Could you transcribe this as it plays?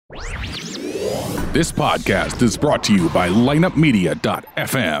This podcast is brought to you by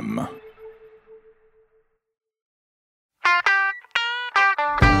lineupmedia.fm.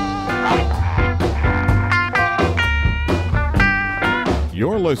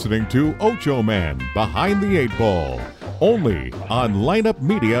 You're listening to Ocho Man Behind the Eight Ball, only on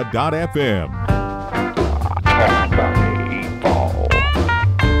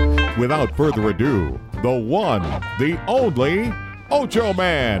lineupmedia.fm. Without further ado, the one, the only Ocho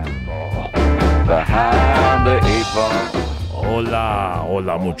Man. Behind the Eight Ball. Hola,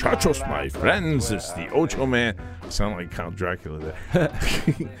 hola muchachos, my friends. It's the Ocho Man. I sound like Count Dracula there.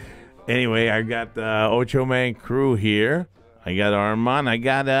 Anyway, I got the Ocho Man crew here. I got Armand. I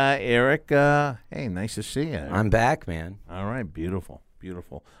got Eric. Hey, nice to see you. I'm back, man. All right, beautiful,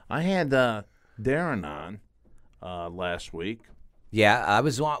 beautiful. I had Darren on last week. Yeah, I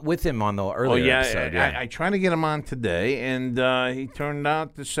was with him on the earlier episode. I tried to get him on today, and he turned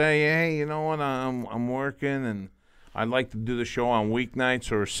out to say, "Hey, you know what? I'm working, and I'd like to do the show on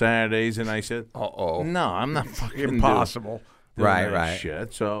weeknights or Saturdays." And I said, Uh-oh. "No, I'm not fucking Impossible. doing Right, that right.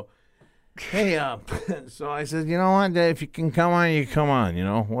 shit." So, hey, so I said, "You know what? If you can come on, you come on. You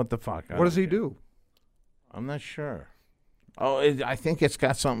know what the fuck? What does he do? I'm not sure. Oh, I think it's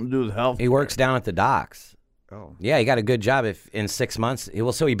got something to do with health. He works down at the docks. Oh. Yeah, he got a good job. If in 6 months,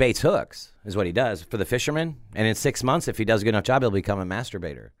 so he baits hooks is what he does for the fishermen. And in 6 months, if he does a good enough job, he'll become a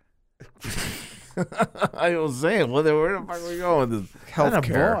masturbator. I was saying, where the fuck are we going with this?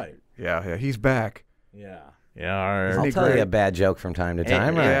 Healthcare. Boy. Yeah, he's back. Yeah. Yeah, all right. Isn't I'll he tell you great? a bad joke from time to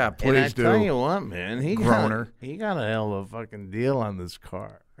time. right? Yeah, And please I do. tell you what, man, he Groaner. got a hell of a fucking deal on this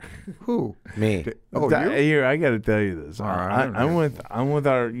car. Who? Me. Oh, you? Here, I got to tell you this. All right, I'm with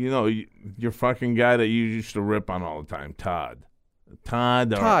our, your fucking guy that you used to rip on all the time, Todd.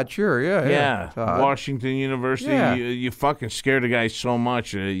 Todd, sure, yeah. Todd. Washington University. Yeah. You fucking scared the guy so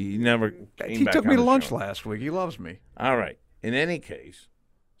much he never came He back took on me to the lunch show. last week. He loves me. All right. In any case,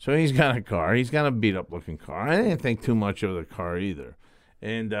 so he's got a car. He's got a beat-up-looking car. I didn't think too much of the car either.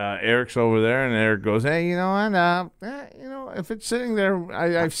 And Eric's over there, and Eric goes, "Hey, you know what? If it's sitting there,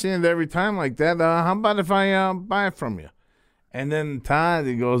 I've seen it every time like that. How about if I buy it from you?" And then Todd,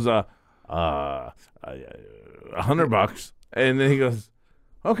 he goes, $100. And then he goes,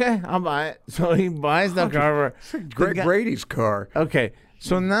 "Okay, I'll buy it." So he buys the car. Greg Brady's car. Okay,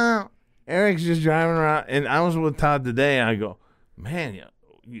 so now Eric's just driving around, and I was with Todd today, and I go, "Man,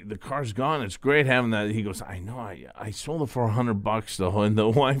 the car's gone. It's great having that." He goes, "I know. I sold it for $100 though," and the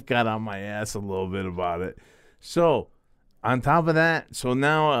wife got on my ass a little bit about it. So on top of that, so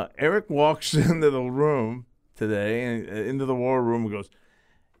now Eric walks into the room today, and into the war room, and goes,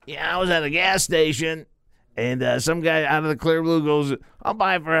 "Yeah, I was at a gas station, and some guy out of the clear blue goes, 'I'll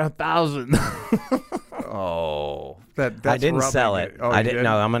buy it for $1,000.' Oh, that's I didn't rubbing sell it. Oh, I you didn't.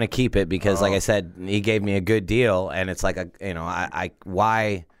 No, I'm going to keep it because, like I said, he gave me a good deal, and it's like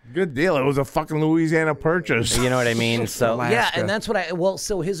why? Good deal. It was a fucking Louisiana purchase. You know what I mean? So yeah, Alaska. and that's what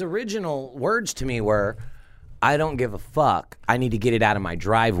so his original words to me were, "I don't give a fuck. I need to get it out of my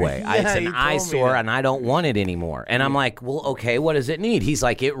driveway. Yeah, It's he an told me eyesore, that. and I don't want it anymore." And I'm like, "Well, okay, what does it need?" He's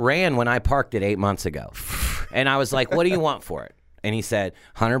like, "It ran when I parked it 8 months ago." And I was like, "What do you want for it?" And he said,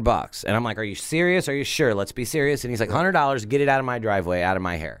 $100. And I'm like, "Are you serious? Are you sure? Let's be serious." And he's like, $100, get it out of my driveway, out of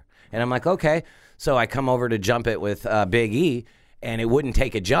my hair. And I'm like, okay. So I come over to jump it with Big E, and it wouldn't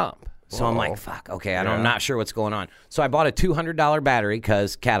take a jump. So I'm like, fuck, okay, I'm not sure what's going on. So I bought a $200 battery,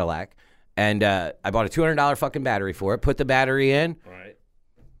 because Cadillac, and I bought a $200 fucking battery for it, put the battery in. Right.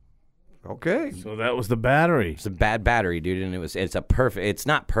 Okay. So that was the battery. It's a bad battery, dude, and it's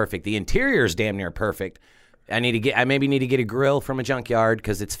not perfect. The interior's damn near perfect. I maybe need to get a grill from a junkyard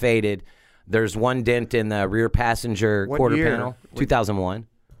because it's faded. There's one dent in the rear passenger What quarter year? panel. 2001.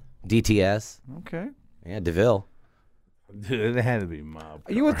 DTS. Okay. Yeah, DeVille. Dude, it had to be mob.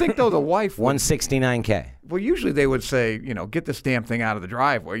 You would think, though, the wife would, 169K. well, usually they would say, get this damn thing out of the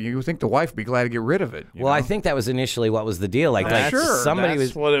driveway. You would think the wife would be glad to get rid of it. Well, I think that was initially what was the deal. Like Sure, somebody That's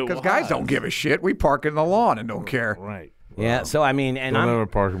was. what it Because was. guys don't give a shit. We park in the lawn and don't care. Right. Yeah. So I mean, and Don't ever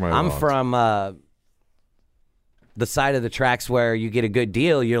park in my I'm lawns. from the side of the tracks where you get a good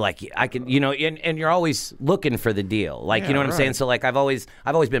deal. You're like, I can, and you're always looking for the deal. Like, you know what I'm saying? right. So like, I've always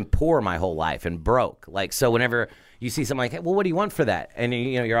been poor my whole life and broke. Like, so whenever you see something like, hey, well, what do you want for that? And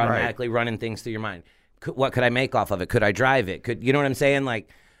you're automatically running things through your mind. What could I make off of it? Could I drive it? You know what I'm saying? Like,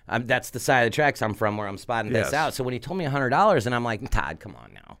 that's the side of the tracks I'm from where I'm spotting this Yes. out. So when he told me $100, and I'm like, Todd, come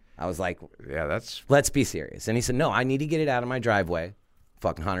on now. I was like, Yeah, that's let's be serious. And he said, no, I need to get it out of my driveway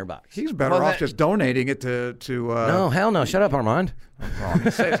fucking $100. He's better off just donating it to No, hell no. Shut up, Armand. He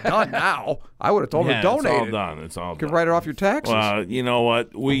said it's done now. I would have told him to donate it's all it. done. It's all You can done. write it off your taxes. Well, you know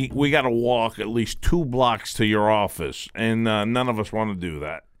what? We got to walk at least 2 blocks to your office, and none of us want to do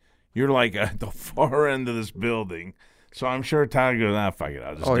that. You're like at the far end of this building, so I'm sure Tyler goes, fuck it,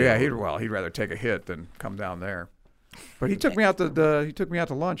 I'll just do it." he'd rather take a hit than come down there. But he took me out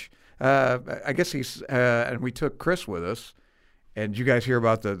to lunch. I guess and we took Chris with us. And did you guys hear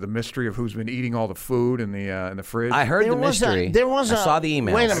about the mystery of who's been eating all the food in the fridge? I heard the mystery. I saw the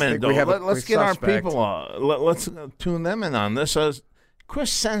emails. Wait a minute, though. Let's get our suspect. people. Let's tune them in on this.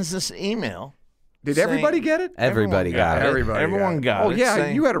 Chris sends this email. Did everybody get it? Everybody got it. Everyone got it. Oh, yeah,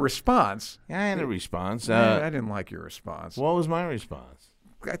 saying- you had a response. Yeah, I had a response. I didn't like your response. What was my response?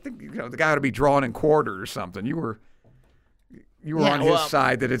 I think the guy ought to be drawn and quartered or something. You were on his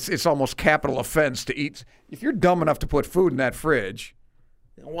side that it's almost capital offense to eat. If you're dumb enough to put food in that fridge,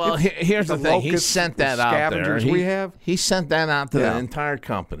 Well, here's the thing. He locusts, sent the that out there. scavengers we have? He sent that out to Yeah. the entire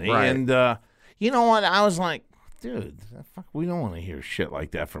company. Right. And you know what? I was like, dude, fuck, we don't want to hear shit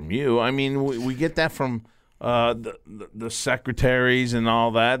like that from you. I mean, we get that from the secretaries and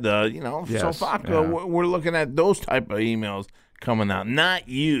all that. So Yes, fuck, yeah. we're looking at those type of emails coming out, not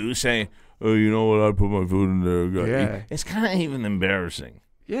you saying, "Oh, you know what? I put my food in there." Yeah. It's kind of even embarrassing.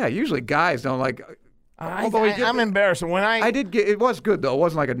 yeah, usually guys don't like. I'm embarrassed when I did get it was good though. It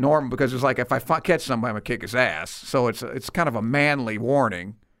wasn't like a normal because it's like if I catch somebody, I'm gonna kick his ass. So it's kind of a manly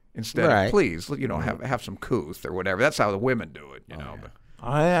warning instead Right. of please have some couth or whatever. That's how the women do it, you know. But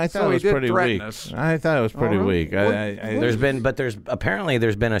I thought So it he was did pretty threaten weak. us. I thought it was pretty really? weak. I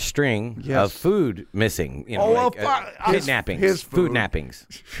There's been a string Yes. of food missing. Kidnappings, his food food. nappings.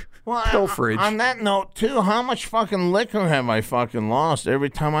 Well, pilferage. On that note, too, how much fucking liquor have I fucking lost every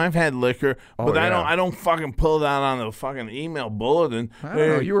time I've had liquor? But yeah. I don't fucking pull that on the fucking email bulletin. I don't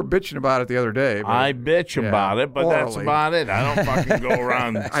know. You were bitching about it the other day. But I bitch yeah, about it, but that's orally. about it. I don't fucking go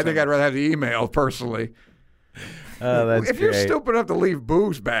around. I think I'd rather have the email personally. Oh, that's if you're great. stupid enough to leave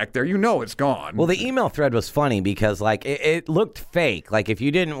booze back there, you know it's gone. Well, the email thread was funny because, like, it looked fake. Like, if you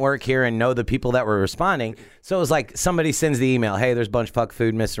didn't work here and know the people that were responding, so it was like somebody sends the email, hey, there's a bunch of fuck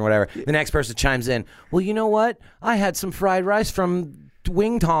food missing or whatever. The next person chimes in, well, you know what? I had some fried rice from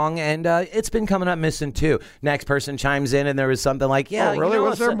Wing Tong, and it's been coming up missing too. Next person chimes in, and there was something like, yeah, Oh, really? you know,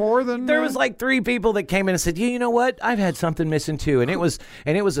 Was there more than there was like 3 people that came in and said, you know what? I've had something missing too, and it was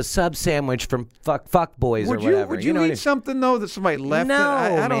a sub sandwich from Fuck Boys or whatever. Would you know what I eat mean? something though that somebody left? No,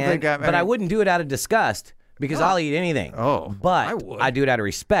 I don't man. think But I wouldn't do it out of disgust because I'll eat anything. Oh, but I would. I do it out of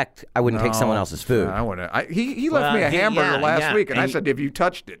respect. I wouldn't take someone else's food. I wouldn't. He left Well, me a hamburger last yeah, week, and I and- said, "If you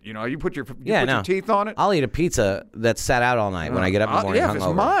touched it, you put your Yeah, your teeth on it." I'll eat a pizza that's sat out all night when I get up in the morning. Yeah, if it's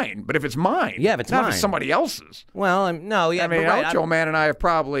hungover. mine. But if it's mine, Yeah, if it's not mine. if it's somebody else's. Well, no, yeah, I mean, but right, Ocho Man and I have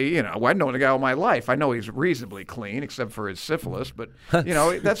probably, I've known the guy all my life. I know he's reasonably clean, except for his syphilis. But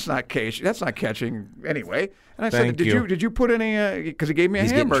that's not catching anyway. And I Thank said, you. did you put any? Because he gave me a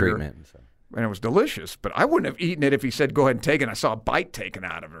he's getting hamburger. treatment. So. And it was delicious, but I wouldn't have eaten it if he said, "Go ahead and take it." And I saw a bite taken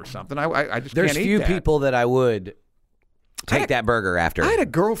out of it or something. I just There's can't few eat that. people that I would take that burger after. I had a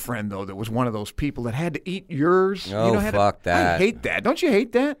girlfriend though that was one of those people that had to eat yours. Oh, fuck that. I hate that. Don't you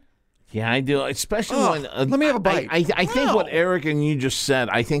hate that? Yeah, I do. Especially Oh, when let me have a bite. I think what No. Eric and you just said.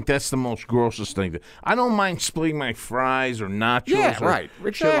 I think that's the most grossest thing. I don't mind splitting my fries or nachos, Yeah, or right. shit like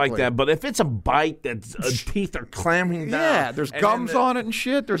Exactly. that. But if it's a bite that's teeth are clambering down, Yeah, there's and gums then on it and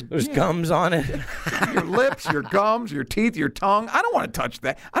shit. There's gums on it. your lips, your gums, your teeth, your tongue. I don't want to touch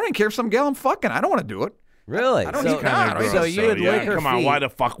that. I don't care if some gal I'm fucking. I don't want to do it. Really? I don't so, eat that. I don't so eat you would yeah, lick her come feet. on, why the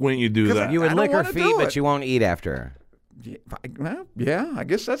fuck wouldn't you do that? You would I lick don't her wanna feet, do but it. you won't eat after her. Yeah, I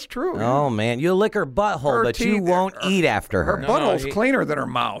guess that's true. Oh man, you'll lick her butthole, Her but you teeth- won't her- eat after Her her. butthole's he- cleaner than her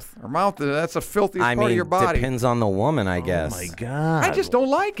mouth. Her mouth, that's the filthiest I part mean, of your body. depends on the woman, I guess. Oh my god! I just don't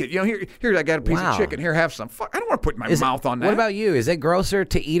like it. Here, I got a piece Wow. of chicken. Here, have some. Fuck, I don't want to put my Is it- mouth on that. What about you? Is it grosser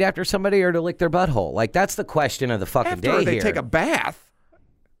to eat after somebody or to lick their butthole? Like that's the question of the fucking after day they here. take a bath?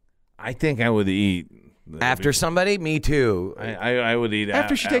 I think I would eat After somebody, me too. I would eat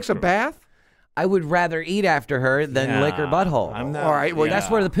After she takes a bath? I would rather eat after her than lick her butthole. I'm not, All right, well, That's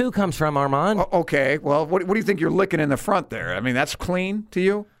where the poo comes from, Armand. Okay, well, what do you think you're licking in the front there? I mean, that's clean to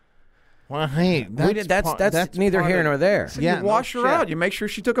you? Well, hey, That's neither part here of- nor there. Yeah, you wash no her shit. out. You make sure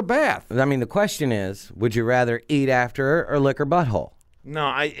she took a bath. I mean, the question is, would you rather eat after her or lick her butthole? No,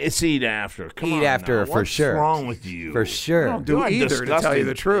 it's eat after. Come Eat on after now. her for What's sure. wrong with you? For sure. I don't do You are either, to tell disgusting. you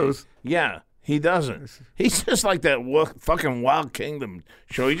the truth. Yeah, he doesn't. He's just like that fucking Wild Kingdom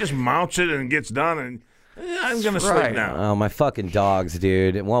show. He just mounts it and gets done, and I'm gonna sleep right. now. Oh, my fucking dogs,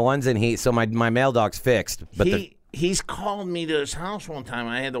 dude. Well, one's in heat, so my male dog's fixed. But he's called me to his house one time.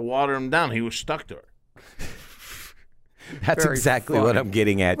 I had to water him down. He was stuck to her. That's Very exactly funny. what I'm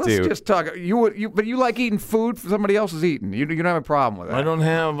getting at, Let's too. just talk. But you like eating food somebody else is eating. You don't have a problem with that. I don't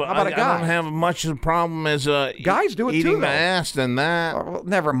have. How about a I guy? don't have much of a problem as Guys do it eating too, the though. ass than that. Oh, well,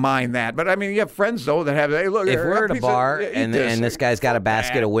 never mind that. But I mean, you have friends though that have. Hey, look. If here, we're have at a piece bar of, eat and this guy's got a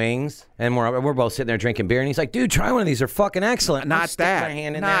basket of wings and we're both sitting there drinking beer and he's like, dude, try one of these. They're fucking excellent. Not I'll stick that. my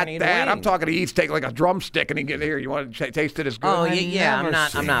hand in Not there and eat a that. I'm wing. talking. He eats take like a drumstick and he get here. You want to taste it as good? Oh, yeah. I'm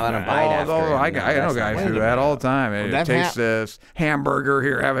not gonna bite after. I it. No, know that's not guys what do that all the time. It that tastes this hamburger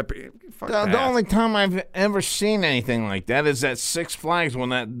here. Have it. Fuck The that. only time I've ever seen anything like that is at Six Flags when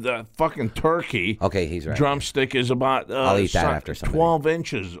the fucking turkey Okay, he's right. drumstick is about I'll eat that after somebody. 12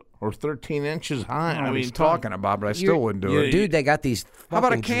 inches or 13 inches high. I don't know I what mean, he's talking about, but I still wouldn't do it. Dude, they got these How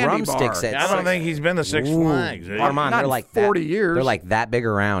about a fucking candy drumsticks bar? at I don't think he's been to Six Flags. Armand, Not they're in like 40 that, years. They're like that big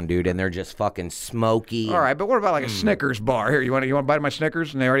around, dude, and they're just fucking smoky. All right, but what about like a Snickers bar? Here, you want to bite of my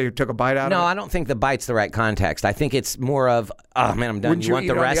Snickers, and they already took a bite out No, of it? I don't think the bite's the right context. I think it's more of, oh man, I'm done. Wouldn't you want eat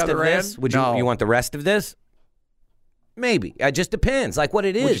the on the rest of other this? end? Would No. you want the rest of this? Maybe. It just depends, like what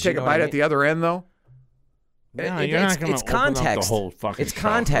it is. Would you take a bite at the other end though? No, you're not going to it's open up the context. whole fucking It's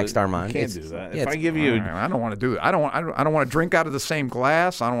context, chocolate. Armand. You can't It's- do that. yeah, If I it's- give you... All right, I don't want to do it. I don't want to drink out of the same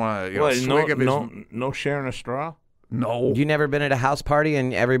glass. I don't want to What, swig of his. no sharing a straw? No. You never been at a house party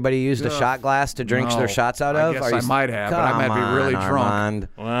and everybody used a shot glass to drink No. their shots out I of? guess Are I you- might have, but I might Come be really on, drunk. Armand.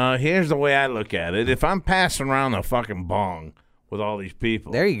 Well, here's the way I look at it. If I'm passing around a fucking bong with all these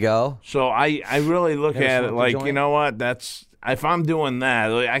people... There you go. So I really look Never at it smoked a like, joint? you know what? That's if I'm doing that,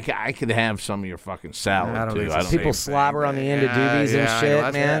 like, I could have some of your fucking salad I don't too. think I it's don't People same slobber on the end of doobies and I shit,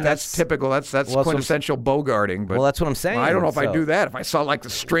 know. man. That's typical. That's Well, that's what I'm- quintessential bogarting. But Well, that's what I'm saying. I don't know if I so- do that. If I saw like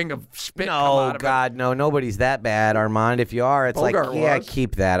the string of spit come No, out of God, no. Nobody's that bad, Armand. If you are, it's Bogart like, yeah, was.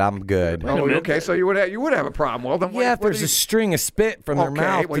 keep that. I'm good. it. Oh, okay. So you would have a problem. Well, then Yeah, if there's a string of spit from their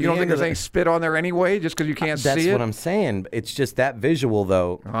mouth. Well, to you don't the think end there's of any the- spit on there anyway, just because you can't That's see it? what I'm saying. It's just that visual,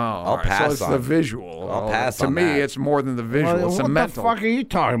 though. Oh, I'll all right. pass So it's on the it. visual. I'll pass to on me, that. it's more than the visual. Well, it's what the the mental. fuck are you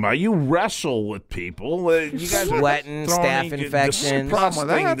talking about? You wrestle with people. You guys are Sweating, throwing staph your infections. Problem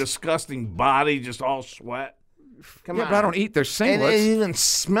with that? disgusting body, just all sweat. Come Yeah, on. but I don't eat their And it singlets. even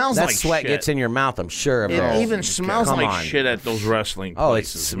smells That like sweat shit. gets in your mouth, I'm sure of It those. even smells Come like on. shit at those wrestling Oh,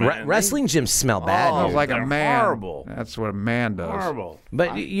 places. it's man. wrestling gyms smell bad. Oh, Smells dude. like a they're man. horrible. That's what a man does. Horrible.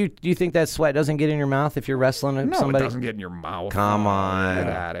 But do you think that sweat doesn't get in your mouth if you're wrestling with No, somebody? it doesn't get in your mouth. Come on. Get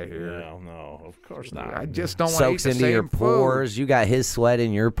out of here. No, of course not. I just don't want to eat Soaks the into same your food. pores. You got his sweat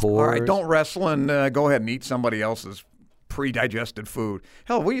in your pores. All right, don't wrestle and go ahead and eat somebody else's pre-digested food.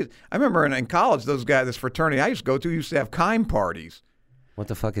 Hell, I remember in college, those guys, this fraternity I used to go to, used to have chyme parties. What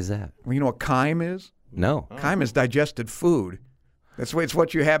the fuck is that? Well, you know what chyme is? No. Chyme is digested food. It's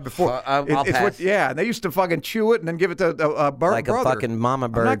what you had before. I'll it's pass. what, yeah, and they used to fucking chew it and then give it to a bird Like brother. a fucking mama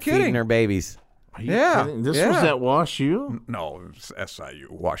I'm bird not feeding kidding. her babies. Are you Yeah, kidding? This yeah. was at Wash U? No, it was SIU.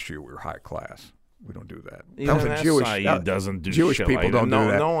 Wash U. We were high class. We don't do that. Even That was a Jewish. SIU doesn't do Jewish shit people like don't that.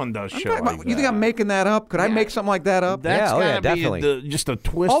 do that. No one does I'm shit talking like about- that. You think I'm making that up? Could I make something like that up? That's Yeah, oh yeah, gotta be definitely. just a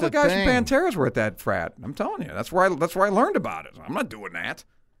twisted All the guys thing. from Pantera's were at that frat. I'm telling you, that's where I learned about it. I'm not doing that.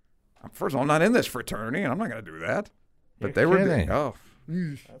 First of all, I'm not in this fraternity, and I'm not going to do that. But they were. kidding. Oh,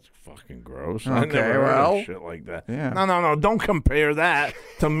 That's fucking gross. I Okay, never heard well, of shit like that. yeah. No. Don't compare that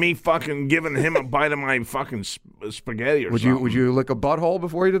to me fucking giving him a bite of my fucking spaghetti or would something. you lick a butthole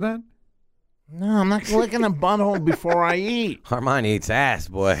before you did that? No, I'm not licking a butthole before I eat. Armand eats ass,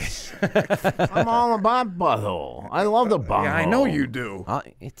 boy. I'm all about butthole. I love the butthole. Yeah, I know you do.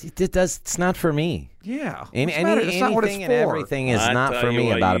 It does. It's not for me. Yeah. Any, What's the matter? That's not what it's anything for. and everything is I not tell for you me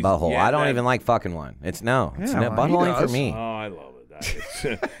what, about a you- butthole. yeah, I don't that- even like fucking one. It's no. It's Yeah, no, well, he butthole ain't for does. me. Oh, I love it.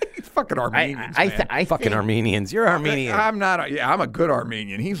 It's fucking Armenians, man. I Fucking think- Armenians. You're Armenian. I'm not. I'm a good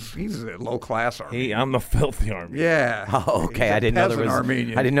Armenian. He's a low class Armenian. I'm the filthy army. Yeah. Oh, okay. He's a I didn't know there peasant was.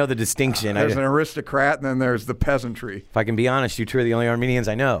 Armenian. I didn't know the distinction. There's an aristocrat, and then there's the peasantry. if I can be honest, you two are the only Armenians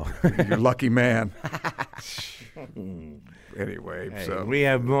I know. You're a lucky man. Anyway, Hey, so we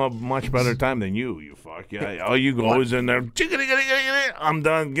have much better time than you. You fuck. Yeah. All you go is in there. I'm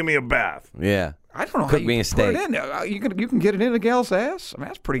done. Give me a bath. yeah. I don't know Cook how me you a put steak. it in. You can get it in a gal's ass. I mean,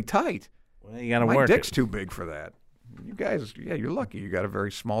 that's pretty tight. Well, you gotta My work dick's it. too big for that. You guys, yeah, you're lucky. You got a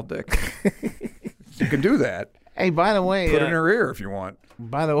very small dick. You can do that. Hey, by the way, Put it in her ear if you want.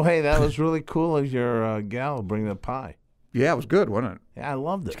 that was really cool of your gal bringing the pie. Yeah, it was good, wasn't it? Yeah, I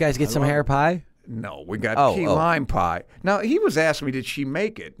loved it. Did you guys get some hair pie? No, we got key lime pie. Now, he was asking me, did she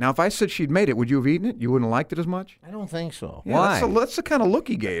make it? Now, if I said she'd made it, would you have eaten it? You wouldn't have liked it as much? I don't think so. Yeah, Why? That's the kind of look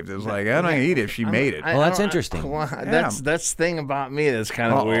he gave. It was like, I don't eat it if she made it. Well, that's interesting. That's the thing about me that's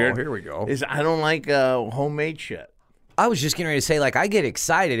kind of weird. Here we go. Is I don't like homemade shit. I was just getting ready to say, like, I get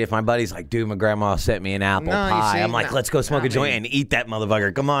excited if my buddy's like, dude, my grandma sent me an apple No, you pie. see, I'm like, no, let's go smoke a joint and eat that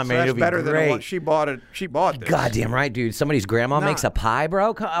motherfucker. Come on, So man. that's It'll be better great. than what she bought it. She bought this. Goddamn right, dude. Somebody's grandma makes a pie,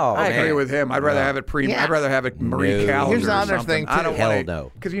 bro? Oh, I man. agree with him. I'd rather have it Yeah. I'd rather have it Marie No. Callender's Here's the or other something. thing, I don't too. Hell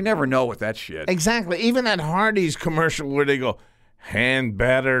no. Because you never know with that shit. Exactly. Even that Hardee's commercial where they go, hand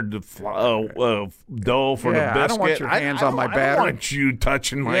battered dough for the Yeah, biscuit. I don't want your hands on my I batter. don't want you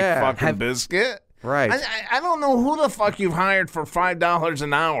touching my fucking biscuit. Right. I don't know who the fuck you've hired for $5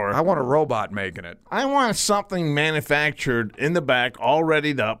 an hour. I want a robot making it. I want something manufactured in the back, all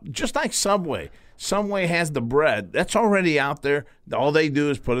readied up, just like Subway. Subway has the bread. That's already out there. All they do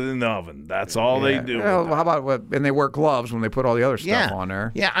is put it in the oven. That's all they do. Well, how about and they wear gloves when they put all the other stuff on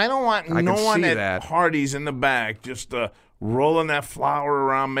there. Yeah, I don't want I no can one see at that. Hardee's in the back just rolling that flour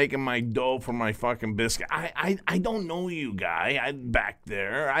around, making my dough for my fucking biscuit. I don't know you, guy. Back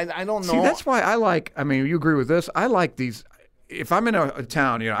there. I don't know. See, that's why I like. I mean, you agree with this? I like these. If I'm in a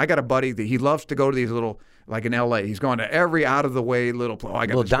town, I got a buddy that he loves to go to these little. Like in L.A., he's gone to every out-of-the-way little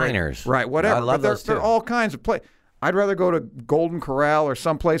Little diners. right? Whatever. I love but those, they're too. all kinds of places. I'd rather go to Golden Corral or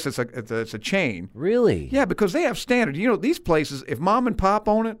someplace it's a chain. Really? Yeah, because they have standards. These places, if mom and pop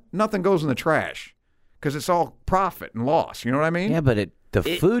own it, nothing goes in the trash because it's all profit and loss. You know what I mean? Yeah, but the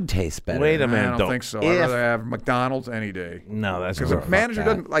food tastes better. Wait a I minute. don't think so. I'd rather have McDonald's any day. No, that's Because the gross.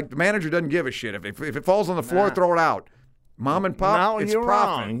 manager doesn't give a shit. If it falls on the floor, throw it out. Mom and pop, No, it's you're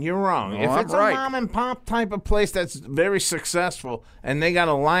profit. wrong. You're wrong. No, if I'm it's right. a mom and pop type of place that's very successful and they got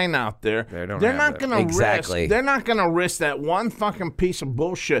a line out there, They don't they're have not that. going to Exactly. risk. They're not going to risk that one fucking piece of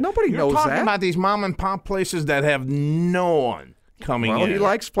bullshit. Nobody You're knows talking that. about these mom and pop places that have no one coming Well, in. he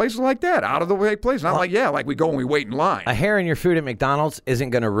likes places like that, out of the way places. Not like we go and we wait in line. A hair in your food at McDonald's isn't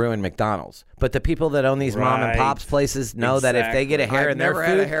going to ruin McDonald's. But the people that own these mom and Right. pops places know that if they get a hair I've in their never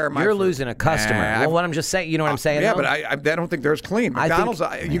had a food, hair in my you're food. losing a customer. Nah, well, what I'm just saying, you know what I'm saying? Yeah, though? but I don't think there's clean. I think-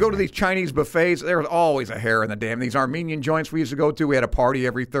 McDonald's, you go to these Chinese buffets, there's always a hair in the damn. These Armenian joints we used to go to, we had a party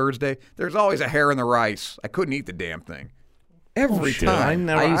every Thursday. There's always a hair in the rice. I couldn't eat the damn thing. Every Shit, I time.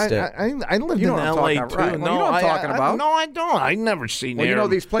 never. I used to- I lived You know in what I'm L.A. talking about, too. right. Well, No, you know what I'm talking about. No, I don't. I never seen. Well, you air know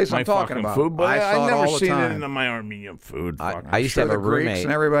these places my I'm talking fucking about. Food, but I saw it never all the seen time. it in my Armenian food. I used to have Sure, a the Greeks roommate.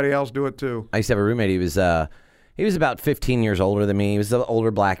 and everybody else do it too. I used to have a roommate. He was about 15 years older than me. He was an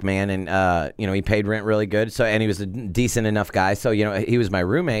older black man, and he paid rent really good. So, and he was a decent enough guy. So, he was my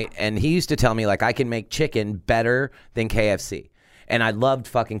roommate, and he used to tell me like I can make chicken better than KFC. And I loved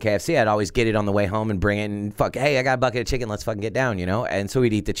fucking KFC. I'd always get it on the way home and bring it and hey, I got a bucket of chicken. Let's fucking get down, And so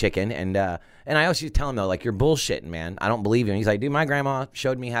we'd eat the chicken. And I always used to tell him, though, like, you're bullshitting, man. I don't believe you. And he's like, dude, my grandma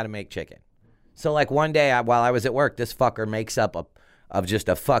showed me how to make chicken. So, like, one day while I was at work, this fucker makes up of just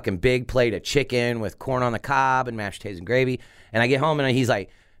a fucking big plate of chicken with corn on the cob and mashed potatoes and gravy. And I get home and he's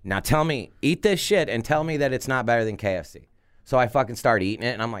like, now tell me, eat this shit and tell me that it's not better than KFC. So I fucking start eating it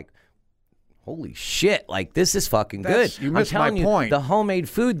and I'm like, holy shit, like this is fucking good. You missed I'm telling my point. The homemade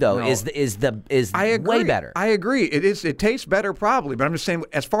food though No. is I agree. way better. I agree. It tastes better probably, but I'm just saying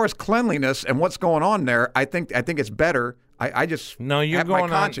as far as cleanliness and what's going on there, I think it's better. I just No, you're have my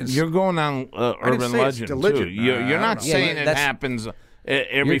going on. conscience. You're going on urban say it's legend diligent. too. You're I don't not know. saying Yeah, it that's- happens at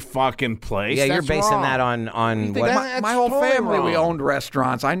every fucking place. Yeah, you're That's basing wrong. that on think what? that- my That's whole totally family, we wrong. owned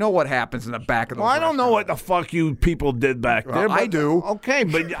restaurants. I know what happens in the back of those Well, I don't know what restaurants. the fuck you people did back there. I but- do. Okay,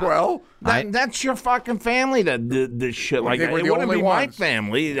 but Well, that's your fucking family that did this shit. Like they were it the wouldn't only be my ones.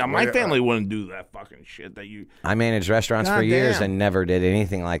 family. My Yeah. family wouldn't do that fucking shit that you. I managed restaurants for years Goddamn. and never did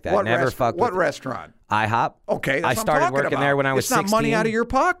anything like that. Never fucked What with restaurant? IHOP. Okay, that's I what I'm started talking working about. there when I was It's not 16. money out of your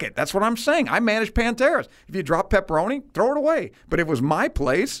pocket. That's what I'm saying. I manage Panteras. If you drop pepperoni, throw it away. But if it was my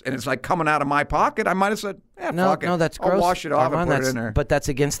place and it's like coming out of my pocket, I might have said, fuck it. No, that's gross. I'll wash it off Armand, and put it that's- in there. But that's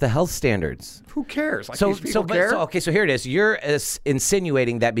against the health standards. Who cares? Like these people but- care? okay, so here it is. You're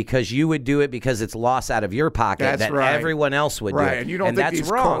insinuating that because you would do it because it's loss out of your pocket, That's that right. everyone else would do Right, it. and you don't think that's these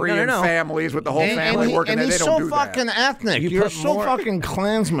wrong. Korean no. families with the whole family working there, and they he's don't so do fucking that. ethnic. You You're put so more- fucking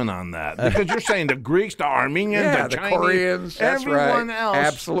Klansman on that because you're saying the Greeks, the Armenians, Yeah, the the Chinese, Koreans, that's everyone right. else.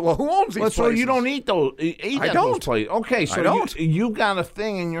 Absolutely. Well, who owns these Well, so places? you don't eat those. Eat I at don't. those places. Okay, so I don't. you got a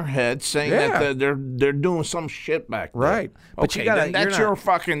thing in your head saying Yeah. that they're doing some shit back there. Right. But you Okay, gotta- then that's you're your not-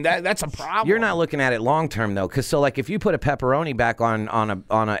 fucking. That's a problem. You're not looking at it long term though, because like if you put a pepperoni back on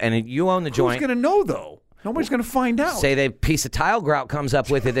a and you own the Who's joint. going to know, though? Nobody's going to find out. Say the piece of tile grout comes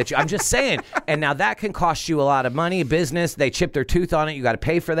up with it I'm just saying, and now that can cost you a lot of money, business. They chip their tooth on it. You got to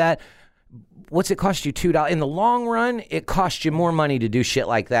pay for that. what's it cost you $2? In the long run, it costs you more money to do shit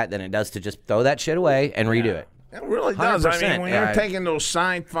like that than it does to just throw that shit away and redo it. It really does. I mean, 100%, when yeah. you're taking those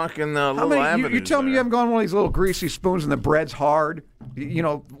side fucking little How many? avenues You tell me you there. haven't gone one of these little greasy spoons and the bread's hard. You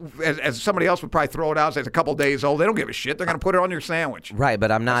know, as somebody else would probably throw it out. Say it's a couple days old. They don't give a shit. They're going to put it on your sandwich. Right, but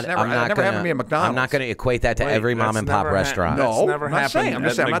I'm not. That's never- I'm that not never gonna. happened to me at McDonald's. I'm not going to equate that to Wait, every mom that's and pop never restaurant. That's No, never I'm not happened saying. I'm at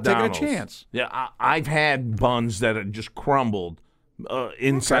just saying I'm not taking a McDonald's. chance. Yeah, I've had buns that are just crumbled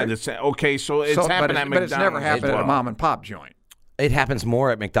inside the sandwich. Okay, so it's happened at but McDonald's. it's never happened as at a well. mom and pop joint. It happens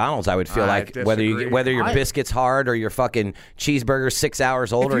more at McDonald's. I would feel I like whether disagree. your biscuit's hard or your fucking cheeseburger's 6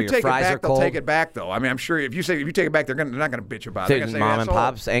 hours old If or you your take it fries back, are they'll cold. take it back though. I mean, I'm sure if you take it back, they're not going to bitch about it. They're Think gonna say, mom "That's and old."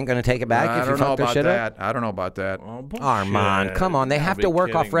 pops ain't going to take it back I if you don't know fuck their about shit up. that. I don't know about that. Oh, bullshit. Armand, come on. They You have gotta to be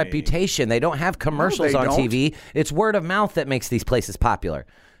work off kidding me. reputation. They don't have commercials they on don't. TV. It's word of mouth that makes these places popular.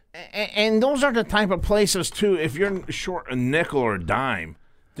 And those are the type of places too. If you're short a nickel or a dime,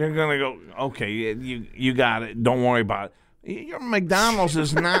 they're gonna go, okay, you got it. Don't worry about it. Your McDonald's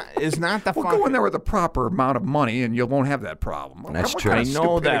is not the Well, fucking. go in there with the proper amount of money, and you won't have that problem. That's What true. kind I of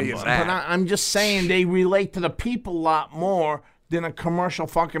know that, stupidity is but that? I'm just saying they relate to the people a lot more than a commercial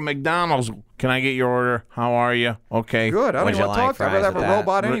fucking McDonald's. Can I get your order? How are you? Okay. Good. I don't Would even you want to like talk to you. I'd fries rather have with a that?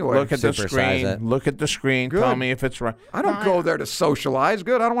 robot anyway. Look at the Supersize screen. it. Look at the screen. Good. Tell me if it's right. I don't go there to socialize.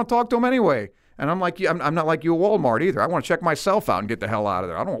 Good. I don't want to talk to them anyway. And I'm like you. I'm not like you at Walmart either. I want to check myself out and get the hell out of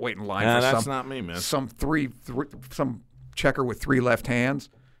there. I don't want to wait in line Yeah, for that's some not me, man. some checker with 3 left hands.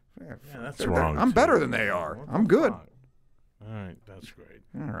 Yeah, that's wrong. I'm too. better than they are. What I'm the good. fuck? All right, that's great.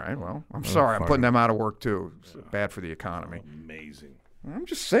 All right. Well, I'm sorry. I'm putting them out of work too. It's bad for the economy. Amazing. I'm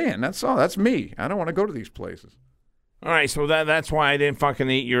just saying. That's all. That's me. I don't want to go to these places. All right, so that's why I didn't fucking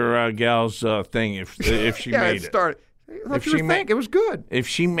eat your gal's thing if she Yeah, made it it. started. What If you she think? ma- It was good. If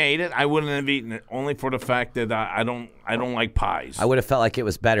she made it, I wouldn't have eaten it. Only for the fact that I don't like pies. I would have felt like it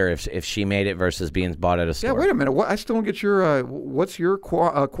was better if she made it versus being bought at a store. Yeah. Wait a minute. What? I still don't get your. What's your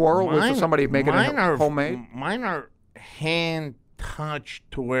quarrel with somebody making it homemade? Mine are hand touched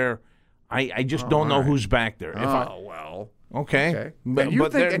to where I just don't know who's back there. If Well. okay, Okay. but, And you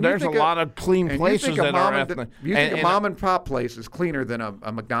but think- there, and you there's a think lot of clean And places you think that are ethnic. You think a and- mom and pop place is cleaner than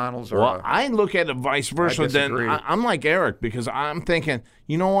a McDonald's or Well, a. I look at it vice versa. Then disagree. I'm like Eric because I'm thinking,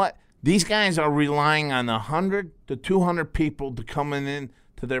 you know what? These guys are relying on 100 to 200 people to come in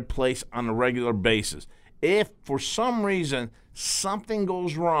to their place on a regular basis. If for some reason something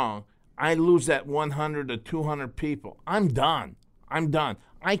goes wrong, I lose that 100 to 200 people. I'm done.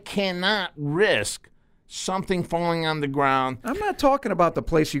 I cannot risk something falling on the ground. I'm not talking about the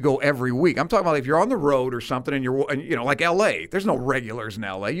place you go every week. I'm talking about if you're on the road or something and like L.A. There's no regulars in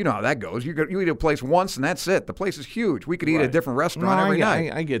L.A. You know how that goes. You eat a place once and that's it. The place is huge. We could eat at a different restaurant every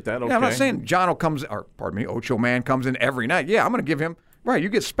night. I get that. Okay. Yeah, I'm not saying Ocho Man comes in every night. Yeah, I'm going to give him. Right, you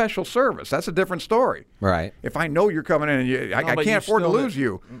get special service. That's a different story. Right. If I know you're coming in and I but can't you afford to still- lose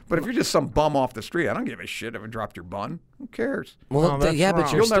you. But if you're just some bum off the street, I don't give a shit if I dropped your bun. Who cares? Well, that's yeah, but wrong.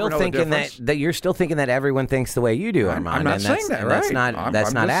 you're You'll still never know the thinking difference. that you're still thinking that everyone thinks the way you do, Armand. I'm not and saying that's, that, and that's right? not I'm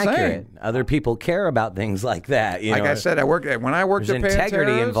that's not just accurate. saying. Other people care about things like that. You Like know? I said, when I worked There's at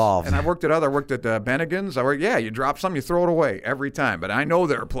integrity Pantera's, involved. and I worked at Bennigan's. You drop something, you throw it away every time. But I know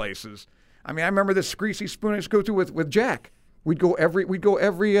there are places. I mean, I remember this greasy spoon I used to go to with Jack. We'd go every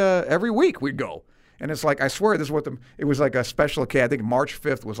week. We'd go, and it's like I swear this is what it was like a special occasion. I think March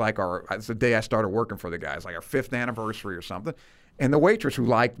 5th was like it's the day I started working for the guys, like our 5th anniversary or something. And the waitress who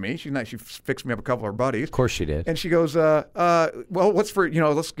liked me, she's nice. She fixed me up a couple of her buddies. Of course she did. And she goes, well, what's for,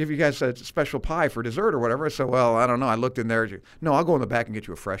 let's give you guys a special pie for dessert or whatever. I said, well, I don't know. I looked in there. No, I'll go in the back and get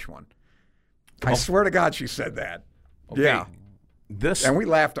you a fresh one. I swear to God she said that. Okay. Yeah. This And we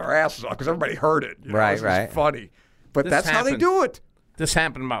laughed our asses off because everybody heard it. Right, This is right. funny. But This that's how they happened. do it. This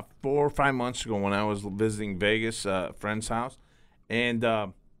happened about 4 or 5 months ago when I was visiting Vegas, a friend's house, and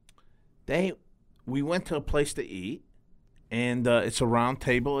we went to a place to eat, and it's a round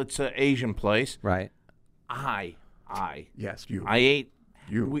table. It's an Asian place. Right. Yes, you. I ate.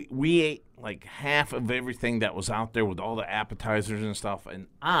 You. We ate like half of everything that was out there with all the appetizers and stuff, and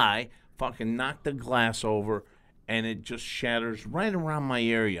I fucking knocked the glass over, and it just shatters right around my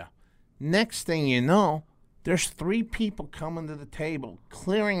area. Next thing you know, there's 3 people coming to the table,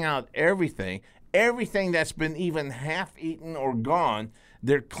 clearing out everything that's been even half eaten or gone.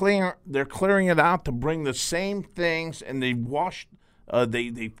 They're clearing it out to bring the same things, and they've washed.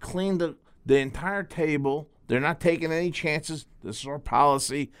 They've cleaned the entire table. They're not taking any chances. This is our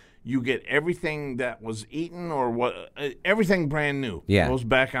policy. You get everything that was eaten or everything brand new. Yeah. Goes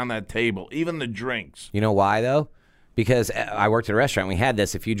back on that table, even the drinks. You know why though? Because I worked at a restaurant. We had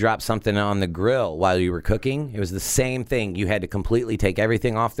this. If you dropped something on the grill while you were cooking, it was the same thing. You had to completely take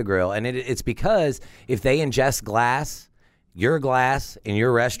everything off the grill. And it's because if they ingest glass, your glass in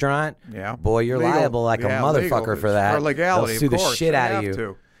your restaurant, boy, you're Legal. liable like a motherfucker legal. for that. For legality, they'll sue of the course. shit They out of have you.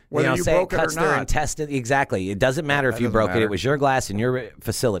 to. Whether you say broke it it or cuts their not. intestine. Exactly. It doesn't matter if you doesn't broke it. matter. It was your glass in your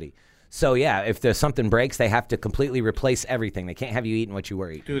facility. So, yeah, if there's something breaks, they have to completely replace everything. They can't have you eating what you were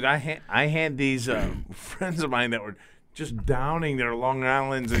eating. Dude, I had these friends of mine that were just downing their Long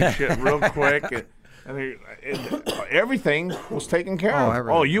Islands and shit real quick. And everything was taken care of.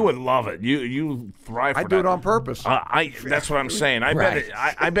 everything. Oh, you would love it. You thrive for I that. do it on purpose. That's what I'm saying.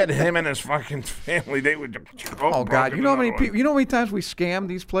 I bet him and his fucking family, they would. Oh God! You know how many people? You know how many times we scammed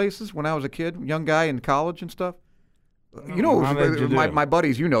these places when I was a kid, young guy in college and stuff. You know, How did you do? my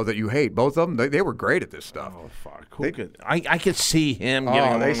buddies. You know that you hate both of them. They were great at this stuff. Oh fuck! I could see him getting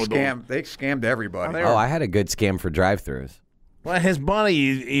along they with those. scammed. They scammed everybody. Oh, I had a good scam for drive-thrus. Well, his buddy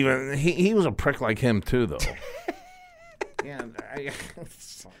even he was a prick like him too, though. Yeah.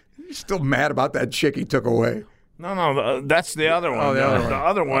 You're still mad about that chick he took away. No, that's the other one. Oh, the other one. The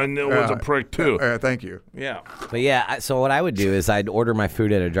other one was a prick too. Thank you. Yeah. But yeah, so what I would do is I'd order my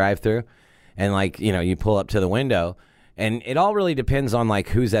food at a drive-thru, and you pull up to the window, and it all really depends on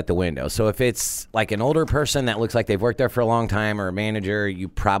who's at the window. So if it's like an older person that looks like they've worked there for a long time, or a manager, you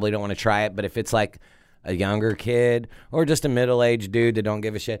probably don't want to try it. But if it's like a younger kid or just a middle-aged dude that don't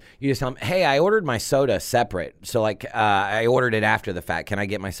give a shit, you just tell them, hey, I ordered my soda separate. So I ordered it after the fact. Can I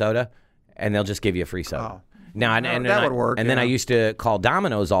get my soda? And they'll just give you a free soda. Oh. Now, and that would work. And then I used to call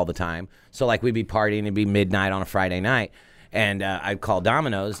Domino's all the time. So we'd be partying, it'd be midnight on a Friday night. And I'd call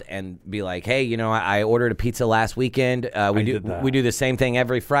Domino's and be like, hey, I ordered a pizza last weekend. We do the same thing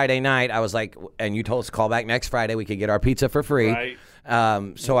every Friday night. I was like, and you told us to call back next Friday. We could get our pizza for free. Right.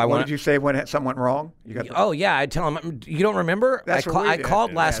 So I What went. did you say when something went wrong? You got Oh yeah, I'd tell him. You don't remember? That's what we I did.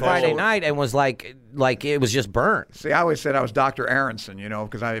 called last Yeah, Friday that's- night and was like it was just burnt. See, I always said I was Dr. Aronson,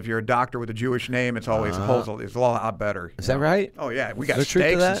 because if you're a doctor with a Jewish name, it's always it's a lot better. Is that right? Oh yeah, we got Is there truth to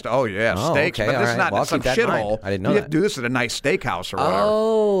steaks that? and stuff. Oh yeah, Oh, steaks. okay, But this all is right. not Well, I'll some keep that in mind. shithole. I didn't know You that. have to do this at a nice steakhouse or whatever.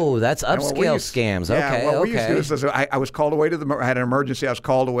 Oh, that's And what we upscale used- scams. Yeah, Okay, what we okay. used to do is I was called away to I had an emergency. I was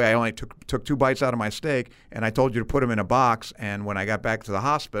called away. I only took 2 bites out of my steak, and I told you to put them in a box. And when I got back to the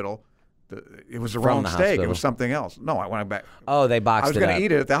hospital, it was the wrong the steak. It hospital. was something else. No, I went back. Oh, they boxed I was it going up. to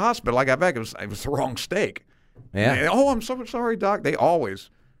eat it at the hospital. I got back. It was the wrong steak. Yeah. And, oh, I'm so sorry, doc. They always.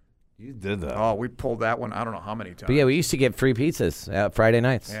 You did that. Oh, we pulled that one. I don't know how many times. But yeah, we used to get free pizzas Friday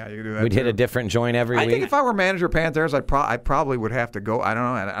nights. Yeah, you could do that We'd hit too. a different joint every I week. think if I were manager of Panthers, I probably would have to go. I don't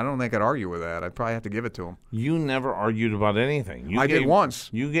know. I don't think I'd argue with that. I'd probably have to give it to him. You never argued about anything. I did once.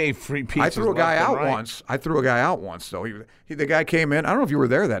 You gave free pizzas. I threw a guy left and out right. once. I threw a guy out once, though. The guy came in. I don't know if you were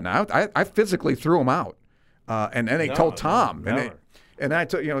there that night. I physically threw him out, and then they told Tom. never. And then I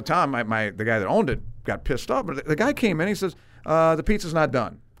took, Tom, the guy that owned it, got pissed off. But the guy came in. He says, "The pizza's not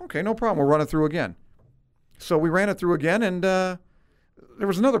done." Okay, no problem. We'll run it through again. So we ran it through again, and there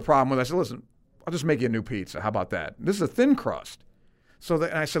was another problem with it. I said, listen, I'll just make you a new pizza. How about that? This is a thin crust. So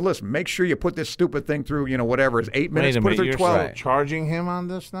and I said, listen, make sure you put this stupid thing through, whatever it's 8 minutes, Wait a put it minute, through you're 12. still charging him on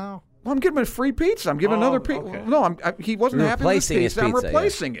this now? Well, I'm giving him a free pizza. I'm giving another pizza. okay. No, he wasn't You're happy with replacing his his pizza. I'm pizza, yeah.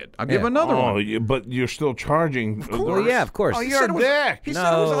 replacing it. I'll give him another one. But you're still charging. Well, yeah, of course. Oh, He you're said a it was- dick. He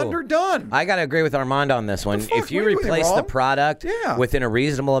said it was No. underdone. I got to agree with Armando on this one. fuck? If you What are you doing replace the wrong? product Yeah. within a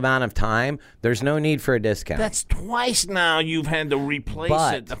reasonable amount of time, there's no need for a discount. That's twice now you've had to replace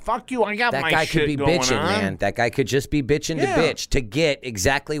But it. Fuck you, I got that my guy shit could be going bitching, on. man. That guy could just be bitching Yeah. to bitch to get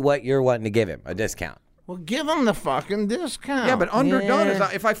exactly what you're wanting to give him, a discount. Well, give him the fucking discount. Yeah, but underdone Yeah.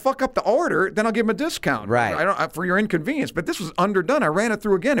 is if I fuck up the order, then I'll give him a discount. Right. I don't for your inconvenience. But this was underdone. I ran it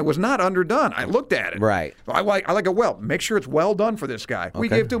through again. It was not underdone. I looked at it. Right. I like it well. Make sure it's well done for this guy. We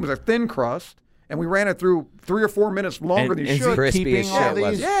Okay. gave to him a thin crust, and we ran it through 3 or 4 minutes longer than he is should. he Crispy keeping as all shit, these?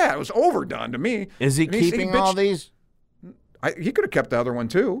 wasn't it? Yeah, it was overdone to me. Is he And keeping all bitched- these? He could have kept the other one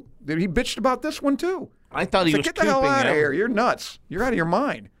too. He bitched about this one too. I thought he Said, was get the hell keeping out of them. here! You're nuts. You're out of your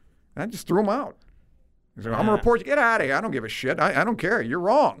mind. And I just threw him out. He said, I'm gonna report you. Get out of here. I don't give a shit. I don't care. You're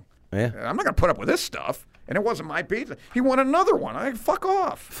wrong. Yeah. I'm not gonna put up with this stuff. And it wasn't my pizza. He wanted another one. Fuck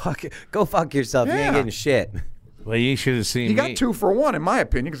off. Fuck it. Go fuck yourself. You ain't Yeah. getting shit. Well, you should have seen He me. got 2 for 1, in my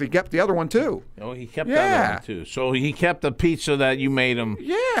opinion, because he kept the other one too. Oh, he kept the Yeah. other one too. So he kept the pizza that you made him.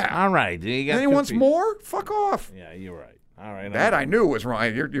 Yeah. All right. He got And he two wants pizzas. more? Fuck off. Yeah, you're right. All right. That I knew was wrong.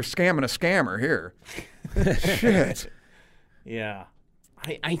 You're scamming a scammer here. Shit. Yeah.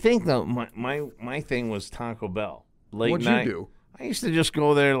 I think though my thing was Taco Bell. Late What'd night. you do? I used to just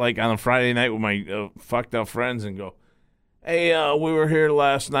go there like on a Friday night with my fucked up friends and go, hey, we were here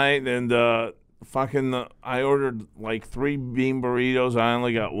last night and I ordered like 3 bean burritos. I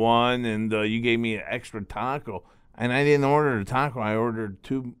only got 1, and you gave me an extra taco. And I didn't order a taco. I ordered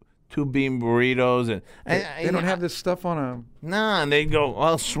two bean burritos. And They don't have this stuff on a. Nah, and they go,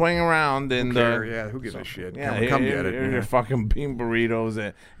 well, swing around. And Yeah, who gives a shit? yeah, Come get it. Here's your fucking bean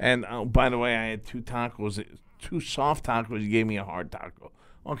burritos. And by the way, I had 2 tacos, 2 soft tacos. You gave me a hard taco.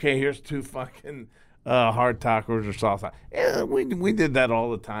 Okay, here's 2 fucking hard tacos or soft tacos. Yeah, we did that all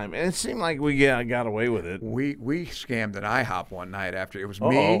the time, and it seemed like we got away with it. We scammed an IHOP one night after it was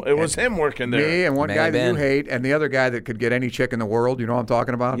me. Oh, it was him working there. Me and one May guy have that you been. hate, and the other guy that could get any chick in the world. You know what I'm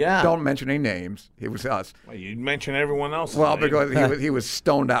talking about? Yeah. Don't mention any names. It was us. Well, you mentioned everyone else. Well, because he was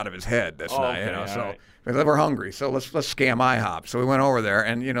stoned out of his head this night. Okay, all So right. we're hungry. So let's scam IHOP. So we went over there,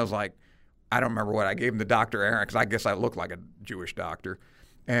 and it's like, I don't remember what I gave him to Dr. Aaron because I guess I look like a Jewish doctor.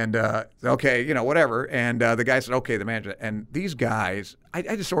 And, okay, whatever. And the guy said, okay, the manager. And these guys, I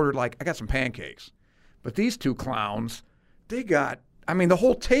just ordered, I got some pancakes. But these 2 clowns, they got, the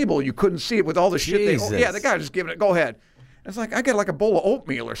whole table, you couldn't see it with all the shit. Jesus. Yeah, the guy was just giving it, go ahead. And it's like, I got a bowl of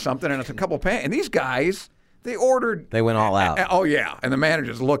oatmeal or something, and it's a couple of pancakes. And these guys, they ordered. They went all out. Oh, yeah. And the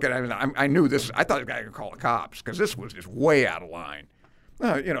manager's looking at it. I knew this. I thought the guy could call the cops because this was just way out of line.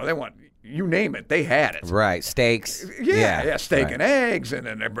 They want, you name it, they had it. Right, steaks. Yeah, steak right. and eggs and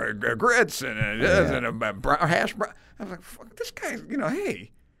grits and a hash brown. I was like, fuck, this guy,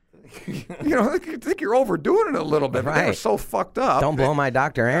 hey. I think you're overdoing it a little bit. But they were Right. so fucked up. Don't blow my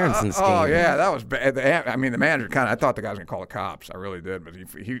Dr. Aronson scheme. Oh, yeah, that was bad. The manager I thought the guy was going to call the cops. I really did. But he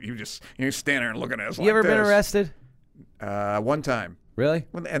just, he was standing there and looking at us You like ever been this. arrested? One time. Really?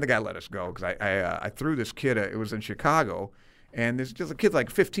 And the guy let us go because I threw this kid. It was in Chicago, and there's just a kid like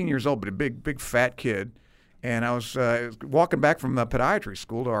 15 years old, but a big fat kid. And I was walking back from the podiatry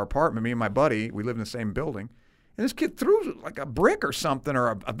school to our apartment. Me and my buddy, we live in the same building. And this kid threw like a brick or something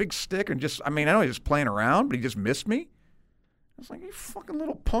or a big stick and just, I know he was just playing around, but he just missed me. I was like, you fucking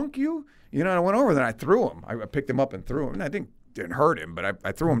little punk, you. And I went over there and I threw him. I picked him up and threw him. And I didn't hurt him, but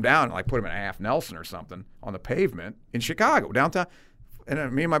I threw him down and put him in a half Nelson or something on the pavement in Chicago, downtown. And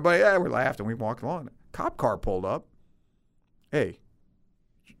then me and my buddy, we laughed and we walked along. Cop car pulled up. Hey,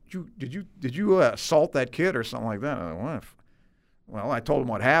 did you assault that kid or something like that? I went, well, I told him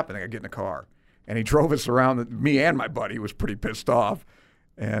what happened. I got to get in the car. And he drove us around, me and my buddy was pretty pissed off.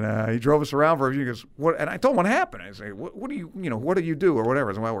 And he drove us around for a few. He goes, what? And I told him what happened. I say, what do you do or whatever?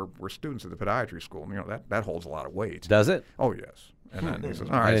 I said, well, we're students at the podiatry school. And, that holds a lot of weight. Does it? Oh, yes. And then he says,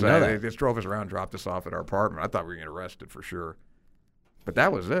 all right. didn't So know they that. just drove us around, dropped us off at our apartment. I thought we were going to get arrested for sure. But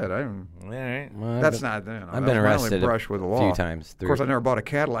that was it. All right. Well, That's not. You know, I've that's been my arrested only brush with the a law. few times. Of course, I never bought a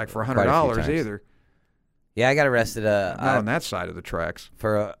Cadillac for Quite a few $100 times. either. Yeah, I got arrested Not on that side of the tracks.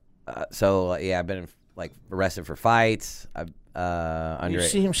 for I've been arrested for fights. You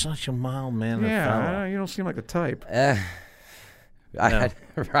seem such a mild mannered Yeah, you don't seem like the type.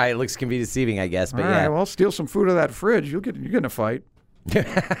 Right, it looks can be deceiving, I guess, but All yeah. right, well, steal some food out of that fridge. You get in a fight.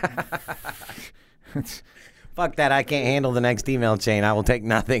 Fuck that! I can't handle the next email chain. I will take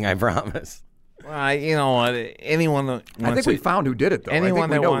nothing. I promise. Well, you know what? Anyone that I wants think we found who did it, though. anyone I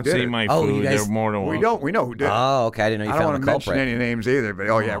think we that know who wants to did eat it. my Oh, you food, guys- they're more than welcome. We know who did it. Oh, okay. I didn't know you I don't found want the to mention culprit. any names either,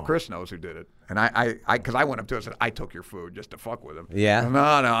 but Chris knows who did it. And because I went up to him and said, I took your food just to fuck with him. Yeah? No,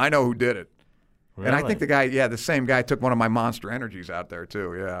 I know who did it. And I Really? think the guy, the same guy took one of my Monster Energies out there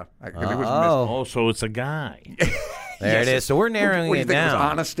too. Yeah, 'cause he was Oh, so it's a guy. There it is. So we're narrowing what do you it think it was, down.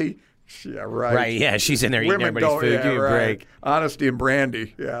 honesty? Yeah, right. Right? Yeah, she's in there eating Women everybody's don't- food. yeah, Give me a right. break. Honesty and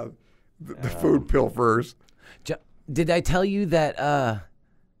brandy. Yeah, the food pilfers. Did I tell you that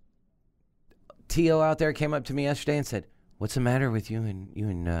T.O. out there came up to me yesterday and said, "What's the matter with you and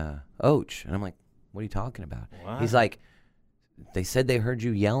Och?" And I'm like, "What are you talking about?" What? He's like, "They said they heard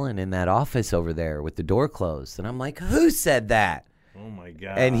you yelling in that office over there with the door closed." And I'm like, "Who said that?" Oh my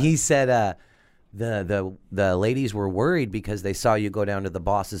god. And he said, the ladies were worried because they saw you go down to the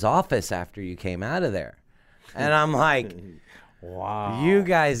boss's office after you came out of there. And I'm like, wow. you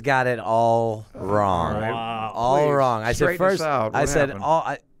guys got it all wrong. Wow. All Please, wrong. I said straighten us first, out. I What said,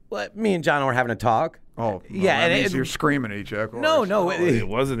 happened? me and John were having a talk. Oh, Yeah, that and means it- you're screaming at each other. No, Oh, it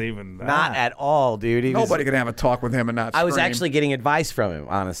wasn't even that. not at all, dude. He was- Nobody can have a talk with him and not. I was scream. actually getting advice from him,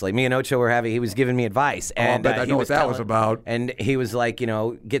 honestly. Me and Ocho were having, he was giving me advice. I And bet I he know what that was telling- about. And he was like,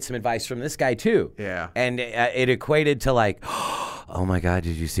 get some advice from this guy too. Yeah. And it equated to like, oh my God,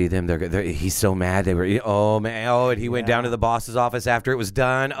 did you see them? He's so mad. They were, oh man. Oh, and he went down to the boss's office after it was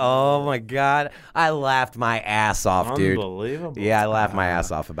done. Oh my God. I laughed my ass off, dude. Unbelievable. Yeah, I laughed my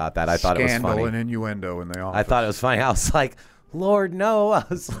ass off about that. I thought it was Scandal funny. and innuendo in the office. I thought it was funny. I was like, Lord, no. I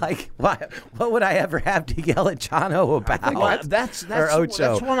was like, what would I ever have to yell at Jono about? Well, that's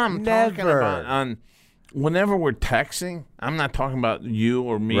Ocho. what I'm talking about. On whenever we're texting, I'm not talking about you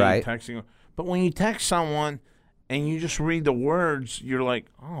or me Right. texting, but when you text someone and you just read the words, you're like,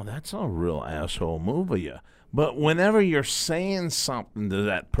 oh, that's a real asshole move of you. But whenever you're saying something to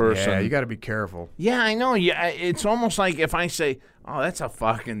that person, Yeah, you got to be careful. yeah, I know. Yeah, it's almost like if I say, "Oh, that's a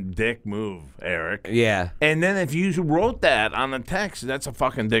fucking dick move, Eric." Yeah. And then if you wrote that on the text, that's a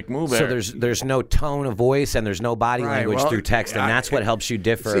fucking dick move, So Eric. there's no tone of voice and there's no body Right, language well, through text, and that's what helps you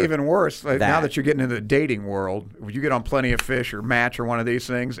differ. It's even worse. Like, now that. that you're getting into the dating world, when you get on Plenty of Fish or Match or one of these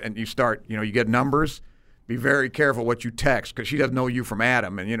things, and you start, you get numbers. Be very careful what you text because she doesn't know you from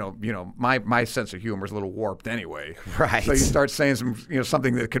Adam, and my sense of humor is a little warped anyway. Right. So you start saying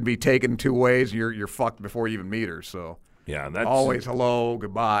something that could be taken two ways, you're fucked before you even meet her. So yeah, that's always hello,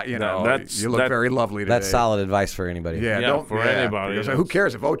 goodbye. You that's- look very lovely today. That's solid advice for anybody. Yeah, Yeah, don't for anybody, because that's- who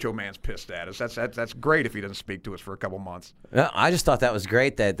cares if Ocho Man's pissed at us? That's great if he doesn't speak to us for a couple months. No, I just thought that was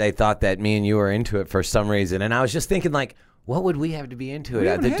great that they thought that me and you were into it for some reason, and I was just thinking like, what would we have to be into We it?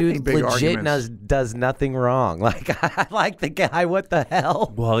 haven't The had dude any big legit arguments. does nothing wrong. Like I like the guy. What the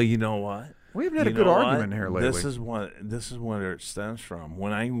hell? Well, you know what? We haven't had a You good know what? argument here lately. This is where it stems from.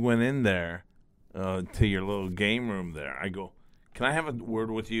 When I went in there to your little game room there, I go, "Can I have a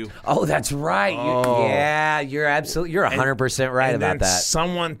word with you?" Oh, that's right. Yeah, you're 100% right and about then that.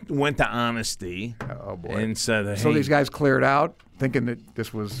 someone went to honesty Oh boy. and said, "Hey, So these guys cleared out, thinking that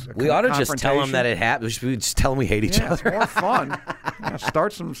this was. We ought to just tell them that confrontation. it happened. We should just tell them we hate each Yeah, it's other. more fun.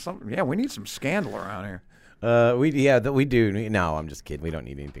 Start some. Yeah, we need some scandal around here. We do. No, I'm just kidding. We don't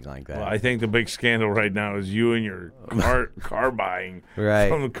need anything like that. Well, I think the big scandal right now is you and your car buying Right.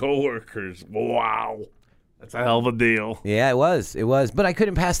 from the coworkers. Wow, that's a hell of a deal. Yeah, it was. But I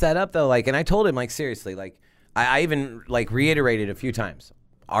couldn't pass that up though. Like, and I told him, like, seriously, like, I even like reiterated a few times.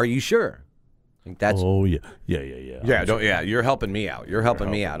 Are you sure? Like, that's Oh yeah. You're helping me out. You're helping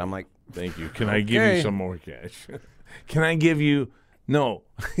me out. I'm like, Thank you. Can I give Okay. you some more cash? Can I give you? No,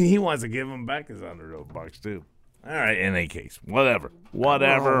 he wants to give him back his $100 too. All right, in any case, whatever. We're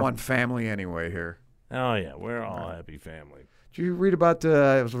all one family anyway here. Oh yeah, we're all happy family. Did you read about?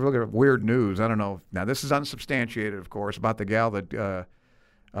 It was really weird news. I don't know. Now this is unsubstantiated, of course, about the gal that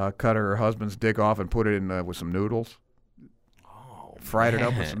cut her husband's dick off and put it in with some noodles. Fried it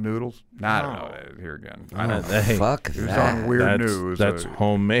up with some noodles. Nah, I don't know. Here again. I don't know. Hey, fuck It was that. on Weird News. That's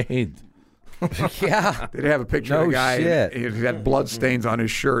homemade. Yeah. They have a picture No of the guy. shit. He had blood stains on his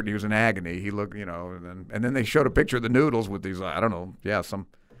shirt. And he was in agony. He looked, and then they showed a picture of the noodles with these. I don't know. Yeah, some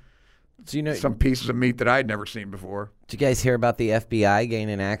So some pieces of meat that I'd never seen before. did you guys hear about the FBI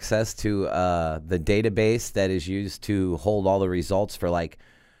gaining access to the database that is used to hold all the results for, like,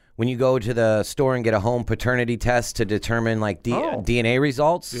 when you go to the store and get a home paternity test to determine, like, DNA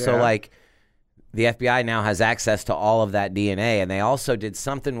results? So, Yeah. like, the FBI now has access to all of that DNA, and they also did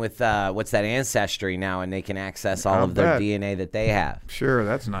something with what's that, Ancestry now, and they can access all I'll of their bet. DNA that they have. Sure,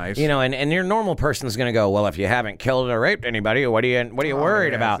 that's nice. And your normal person's going to go, well, if you haven't killed or raped anybody, what are you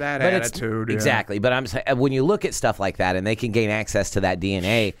worried yeah, about? that But attitude, yeah. exactly. But I'm saying, when you look at stuff like that, and they can gain access to that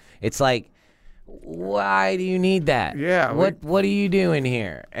DNA, it's like, why do you need that? Yeah, What are you doing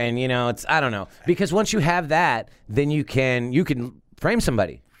here? And it's, I don't know, because once you have that, then you can frame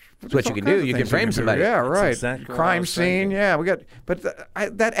somebody. That's what you can do. You can frame somebody. Yeah, right. exactly what I Crime was scene. thinking. Yeah, we got. But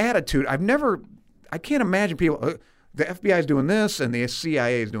that attitude, I can't imagine people. The FBI is doing this, and the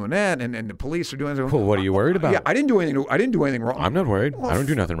CIA is doing that, and the police are doing this. Well, what are you worried about? Yeah, I didn't do anything wrong. I'm not worried. I don't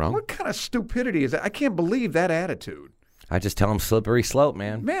do nothing wrong. What kind of stupidity is that? I can't believe that attitude. I just tell them slippery slope,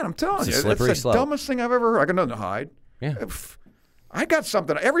 man. Man, I'm telling It's a you, slippery that's the slope. dumbest thing I've ever heard. I got nothing to hide. Yeah. I got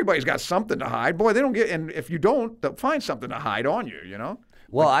something. Everybody's got something to hide. Boy, they don't get. And if you don't, they'll find something to hide on you.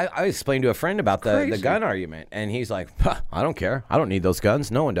 Well, I explained to a friend about the Crazy. gun argument, and he's like, I don't care. I don't need those guns.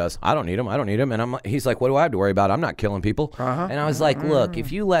 No one does. I don't need them. And he's like, what do I have to worry about? I'm not killing people. And I was like, look,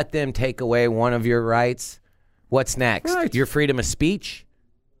 if you let them take away one of your rights, what's next? Right. Your freedom of speech?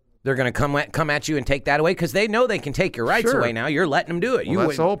 They're going to come at you and take that away because they know they can take your rights Sure. away now. You're letting them do it. Well,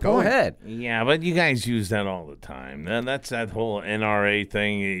 that's the whole Go point. ahead. Yeah, but you guys use that all the time. That's that whole NRA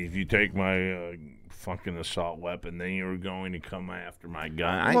thing. If you take my fucking assault weapon, then you're going to come after my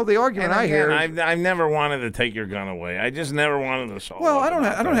gun. Well, the argument I hear is- I've never wanted to take your gun away. I just never wanted an assault. Well, weapon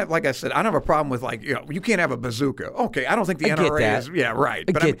I don't have, like I said, I don't have a problem with, like, you can't have a bazooka. Okay, I don't think the I get NRA that. is. Yeah, right.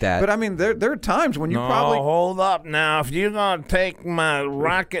 I But get that. But I mean, there are times when you No, probably. hold up now. If you're gonna take my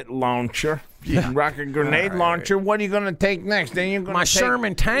rocket launcher, rocket grenade launcher. What are you going to take next? Then you're going My to take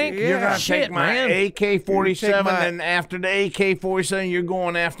Sherman tank? You're going to Shit, take my man. AK-47, and after the AK-47, you're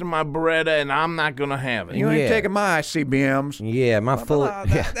going after my Beretta, and I'm not going to have it. You ain't Yeah. taking my ICBMs. Yeah, my full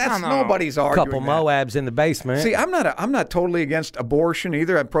That's nobody's arguing. couple that. Moabs in the basement. See, I'm not totally against abortion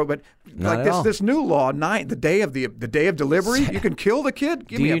either. I'm pro, but Not like at all. this new law, the day of delivery, you can kill the kid.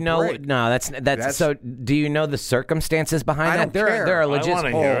 Give do me you a know? break. No, that's so. Do you know the circumstances behind I that? don't There care. are I legit. want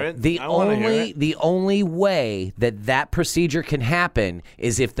to hear it. The I wanna hear it. only way that procedure can happen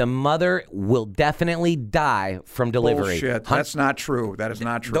is if the mother will definitely die from delivery. Bullshit. That's not true. That is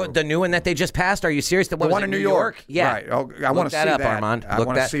not true. The new one that they just passed. Are you serious? The one in New York. Yeah. Right. Oh, I Look wanna that see up, that. Armand. I Look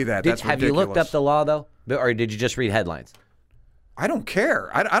wanna see that. That's have you looked up ridiculous. the law though, or did you just read headlines? I don't care.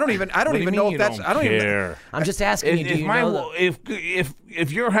 I don't even What do you know mean if that's. you I don't care? even. I'm just asking you. Do you know?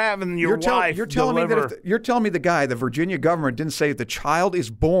 If you're having your wife You're telling me deliver, that you're telling me the Virginia government didn't say the child is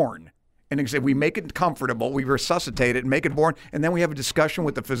born, and they say we make it comfortable, we resuscitate it and make it born, and then we have a discussion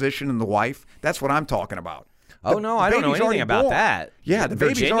with the physician and the wife. That's what I'm talking about. Oh, no, I don't know baby's anything already about born. that. Yeah, the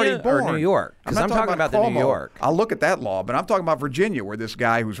baby's Virginia already or born. New York? 'Cause not I'm talking about the New Cuomo. York. I'll look at that law, but I'm talking about Virginia, where this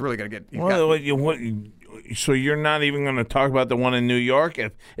guy who's really going to get. so you're not even going to talk about the one in New York?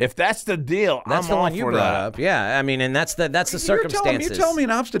 If that's the deal, That's I'm the all one you for brought that. up. Yeah, I mean, and that's the You're circumstances. telling me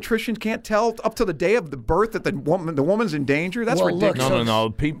an obstetrician can't tell up to the day of the birth that the woman's in danger? That's Well, look, ridiculous.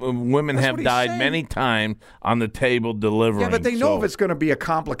 No. Women That's have what he's died saying. many times on the table delivering. Yeah, but they know so- if it's going to be a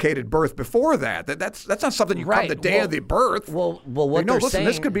complicated birth before that. That's not something you Right. come the day Well- of the birth. well, what they know. they're Listen,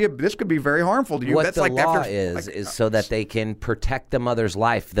 this saying- could be very harmful to you. What That's the like law after, is so that they can protect the mother's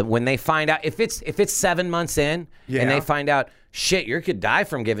life. That when they find out if it's 7 months in Yeah. and they find out shit, you could die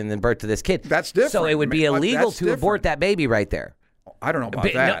from giving the birth to this kid. That's different. So it would be But illegal that's to abort different. that baby right there. I don't know about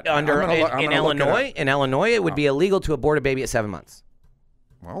But that. no, I'm gonna look- I'm in gonna look it up. Illinois, it would be illegal to abort a baby at 7 months.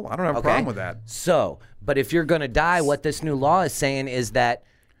 Well, I don't have a Okay. problem with that. So, but if you're going to die, what this new law is saying is that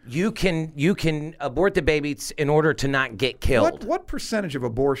you can abort the baby in order to not get killed. What percentage of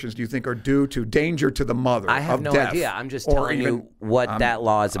abortions do you think are due to danger to the mother? I have of no death? idea. I'm just Or telling even- you what that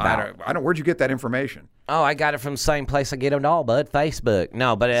law is about. I don't. Where'd you get that information? Oh, I got it from the same place I get it all, bud. Facebook.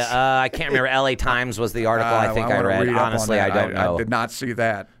 No, but I can't remember. LA Times was the article I think I wanna read. read up on Honestly, that. I don't know. I did not see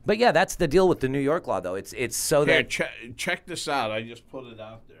that. But yeah, that's the deal with the New York law, though. It's so Here, that check this out. I just put it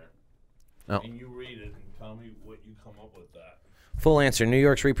out there. Oh. And you read it and tell me what you come up with that. full answer. New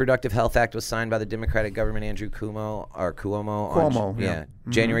York's Reproductive Health Act was signed by the Democratic government Andrew Cuomo. Yeah.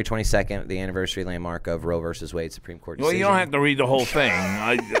 January 22nd, the anniversary landmark of Roe versus Wade Supreme Court Well, decision. you don't have to read the whole thing.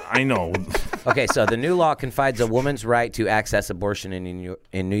 I know. Okay, so the new law confides a woman's right to access abortion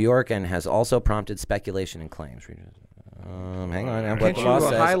in New York and has also prompted speculation and claims. Hang on. What Can't the you law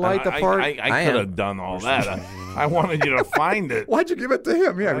says. highlight the part? I I could am. have done all that. I wanted you to find it. Why'd you give it to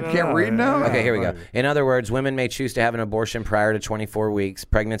him? Yeah, you can't read now. Okay, here we go. In other words, women may choose to have an abortion prior to 24 weeks.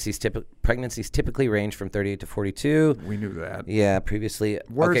 Pregnancies typically range from 38 to 42. We knew that. Yeah, previously.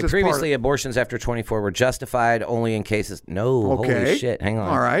 Where is okay, this previously abortions after 24 were justified only in cases. No, Okay. holy shit. Hang on.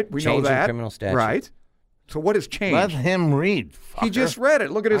 All right, we Change know that. in criminal statute. Right. So what has changed? Let him read. He just read it.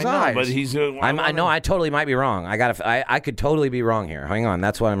 Look at his I know, eyes. but he's. I know I totally might be wrong. I could totally be wrong here. Hang on,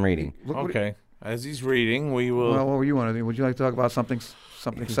 that's what I'm reading. Okay. As he's reading, we will. Well, what do you want to do? Would you like to talk about something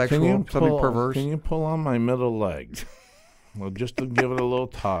Can sexual, you something pull- perverse? Can you pull on my middle leg? Well, just to give it a little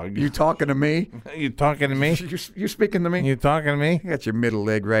tug. You talking to me? You talking to me? You speaking to me? You talking to me? You got your middle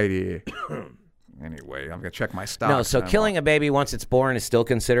leg right here. Anyway, I'm gonna check my stocks. No, so killing a baby once it's born is still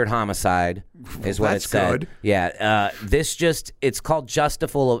considered homicide, is what That's it said. good. Yeah, it's called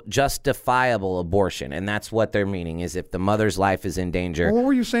justifiable abortion, and that's what they're meaning is if the mother's life is in danger. Well, what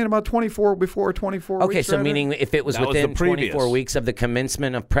were you saying about 24 before 24 Okay, weeks? so rather? meaning if it was That was within the previous. 24 weeks of the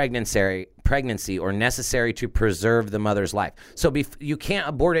commencement of pregnancy or necessary to preserve the mother's life. So you can't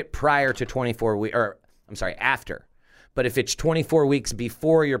abort it prior to 24 weeks, or I'm sorry, after. But if it's 24 weeks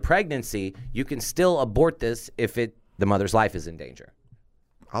before your pregnancy, you can still abort this if the mother's life is in danger.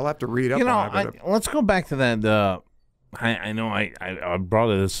 I'll have to read up You know, on it. but let's go back to that. I know I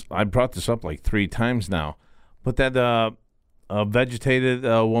brought this up like 3 times now, but that vegetated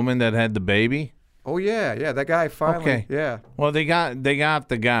woman that had the baby. oh yeah, that guy finally. Okay. Yeah. Well, they got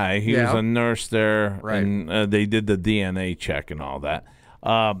the guy. He was Yeah. a nurse there, Right. and they did the DNA check and all that.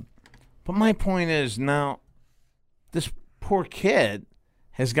 But my point is now, this poor kid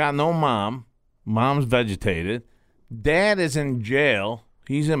has got no mom. Mom's vegetated. Dad is in jail.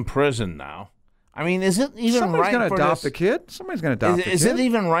 He's in prison now. I mean, is it even Somebody's right gonna for adopt this? the kid. Somebody's gonna adopt the kid. Is it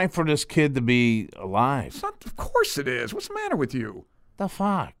even right for this kid to be alive? It's not, of course it is. What's the matter with you? The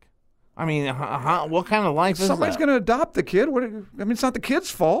fuck? I mean, what kind of life is Somebody's that? going to adopt the kid. It's not the kid's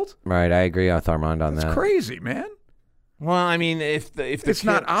fault. Right, I agree with Armand on It's that. crazy, man. Well, I mean, if the It's kid,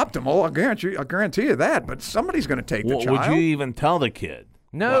 not optimal. I'll guarantee you that. But somebody's going to take the child. would you even tell the kid?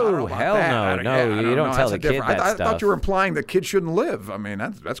 Well, I don't know No, about hell that. I no. don't You don't know. tell That's the a kid different- that I stuff. thought you were implying the kid shouldn't live. I mean,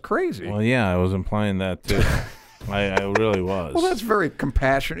 that's crazy. Well, yeah, I was implying that too. I really was. Well, that's very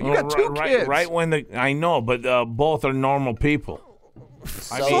compassionate. You got two kids. Right when I know, but both are normal people.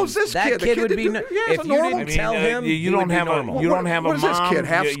 So is this that kid. The kid would be yeah, no- it's if a you normal didn't kid. tell him, you he don't would be have normal. you don't have What a is this mom. kid,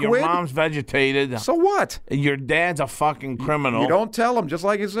 half your squid? mom's vegetated. So what? Your dad's a fucking criminal. You don't tell him, just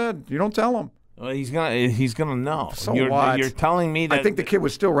like you said. You don't tell him. Well, he's gonna know. So you're, what? You're telling me that I think the kid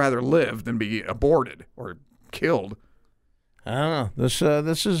would still rather live than be aborted or killed. I don't know.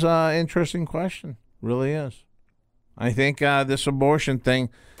 This is an interesting question. Really is. I think this abortion thing.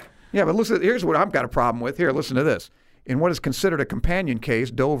 Yeah, but listen, here's what I've got a problem with. Here, listen to this. In what is considered a companion case,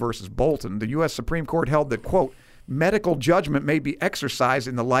 Doe versus Bolton, the U.S. Supreme Court held that, quote, medical judgment may be exercised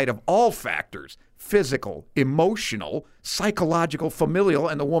in the light of all factors, physical, emotional, psychological, familial,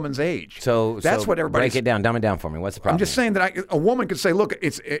 and the woman's age. So that's what everybody. break it down, dumb it down for me. What's the problem? I'm just saying that a woman could say, "Look,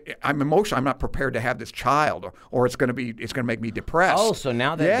 I'm emotional. I'm not prepared to have this child, or it's going to make me depressed." Oh, so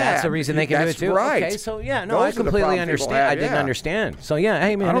now that's the reason they can do it that's too. Right. Okay, so yeah, no, Those I are the completely problems people understand. have, I didn't yeah. understand. So yeah,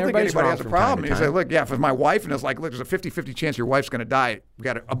 hey man, I don't think everybody's anybody wrong has a from time problem. to You say, time. look, yeah, if it's my wife and it's like, look, there's a 50-50 chance your wife's going to die, we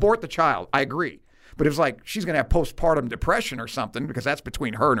got to abort the child. I agree. But if it's like she's going to have postpartum depression or something, because that's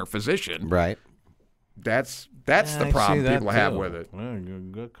between her and her physician, Right. that's Yeah, the I problem see that people have too. with it. Yeah,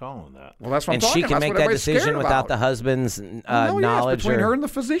 good call on that. Well, that's what And I'm she talking can about. make That's what that everybody's scared decision without about. the husband's No, yeah, knowledge. it's between or, her and the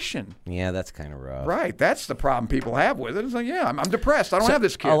physician. yeah, that's kind of rough. Right. That's the problem people have with it. It's like, yeah, I'm depressed. I don't have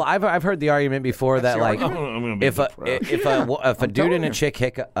this kid. Oh, I've heard the argument before that the like argument? I'm gonna be if a depressed. dude and a you. chick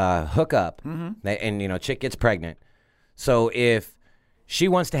hook up, and chick gets pregnant, so if she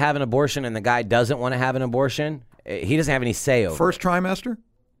wants to have an abortion and the guy doesn't want to have an abortion, he doesn't have any say over. First trimester?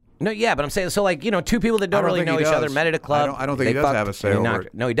 No, yeah, but I'm saying so like two people that I don't don't really think know he each other does. met at a club. I don't think they he does fucked, have a say and he over knocked-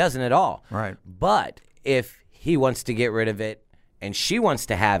 it. No, he doesn't at all. Right. But if he wants to get rid of it and she wants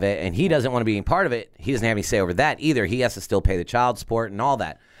to have it and he doesn't want to be a part of it, he doesn't have any say over that either. He has to still pay the child support and all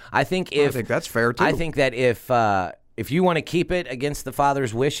that. I think that's fair, too. I think that if you want to keep it against the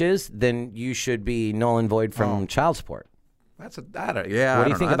father's wishes, then you should be null and void from child support. Yeah. What do you I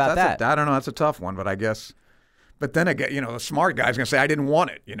don't think know. about that? I don't know. That's a tough one, but I guess. But then again, the smart guy's going to say, I didn't want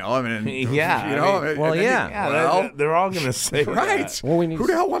it. I mean, Yeah, You I know, mean, well, and then yeah. Yeah, well, they're all going to say right. that. Well, we need Who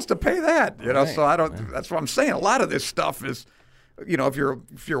the hell wants to pay that? So I don't. That's what I'm saying. A lot of this stuff is, if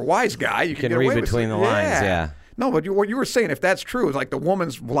you're a wise guy, you can can get read away with between it. the lines, yeah. No, but what you were saying, if that's true, is like the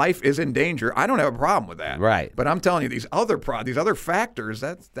woman's life is in danger. I don't have a problem with that. Right. But I'm telling you, these other factors,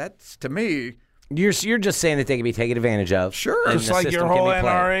 that's to me. You're just saying that they can be taken advantage of. Sure. and It's the like your system whole can be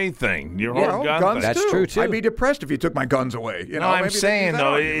played. NRA thing, your You whole know, gun guns thing. That's too. true, too. I'd be depressed if you took my guns away. No, I'm maybe they saying use that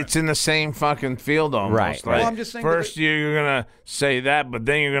though, argument. it's in the same fucking field almost. Right. Like, Well, I'm just saying first that you're gonna say that, but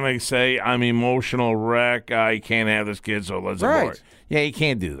then you're gonna say I'm emotional wreck. I can't have this kid, so let's Right. abort. Yeah, you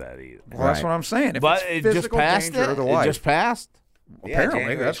can't do that either. Well, that's what I'm saying. If But it's it just physical passed. danger It. of the It wife, just passed. apparently,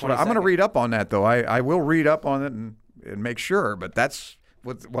 January that's what I'm going to 22nd. read up on that though. I will read up on it and make sure. But that's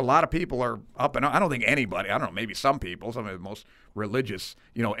what a lot of people are up and I don't think anybody. I don't know. Maybe some people. Some of the most religious.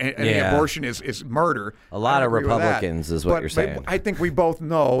 Any Yeah. abortion is murder. A lot I of agree with that. Republicans is what But you're saying. I think we both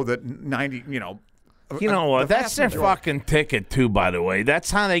know that 90. You know what? the That's vast their majority- fucking ticket too. By the way,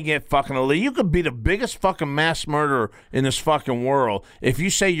 that's how they get fucking elite. You could be the biggest fucking mass murderer in this fucking world if you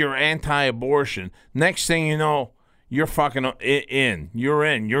say you're anti-abortion. Next thing you know, you're fucking in. You're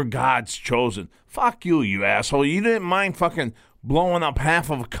in. You're God's chosen. Fuck you, you asshole. You didn't mind fucking blowing up half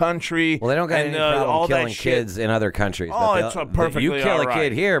of a country. Well, they don't got and, any problem all that killing shit. kids in other countries. Oh, but it's they'll- perfectly You kill all a right.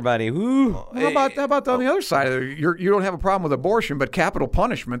 kid here, buddy. Woo. Well, how about on the other side of it? You don't have a problem with abortion, but capital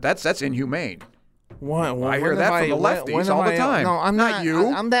punishment, that's inhumane. What? I hear that from the lefties all the time. No, I'm Not not.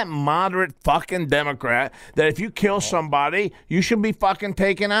 you. I'm that moderate fucking Democrat that if you kill somebody, you should be fucking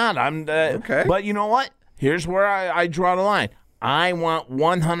taken out. Okay. But you know what? Here's where I draw the line. I want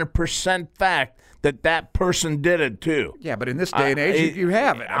 100% fact that person did it too. Yeah, but in this day and age, you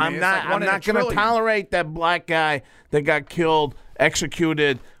have it. I I'm mean, it's not. like one I'm in a not going to trillion. tolerate that black guy that got killed,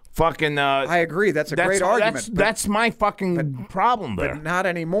 executed. Fucking. I agree. That's a great argument. but- That's my fucking problem there. But not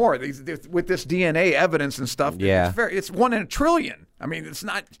anymore. With this DNA evidence and stuff, Yeah. it's 1 in a trillion. I mean, it's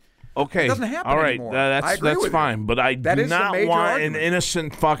not. Okay. It doesn't happen All right. anymore. I That's agree with fine. you. But I That do is a not major want argument. an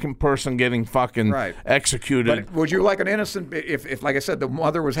innocent fucking person getting fucking Right. executed. But would you like an innocent if, like I said, the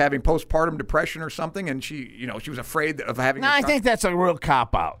mother was having postpartum depression or something, and she was afraid of having? No, I think that's a real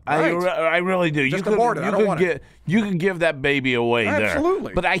cop out. Right. I really do. Just you abort it. I don't want it. You can give that baby away there.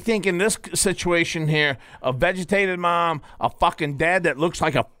 Absolutely. But I think in this situation here, a vegetated mom, a fucking dad that looks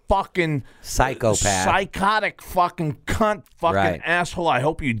like a fucking Psychopath. psychotic fucking cunt, fucking Right. asshole. I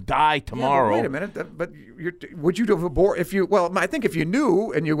hope you die tomorrow. Yeah, but wait a minute. But would you have aborted if you? Well, I think if you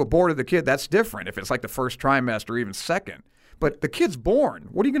knew and you aborted the kid, that's different. If it's like the first trimester or even second. But the kid's born.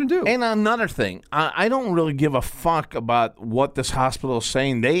 What are you going to do? And another thing, I don't really give a fuck about what this hospital is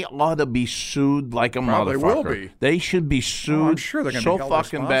saying. They ought to be sued like a Probably motherfucker. will be. They should be sued I'm sure they're gonna so be held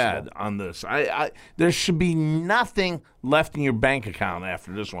fucking bad responsible. on this. There should be nothing left in your bank account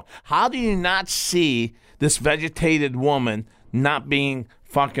after this one. How do you not see this vegetated woman not being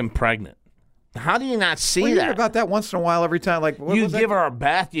fucking pregnant? How do you not see you that? hear about that once in a while every time. Like what You was that? give her a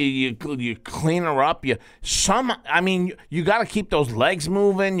bath. You clean her up. You got to keep those legs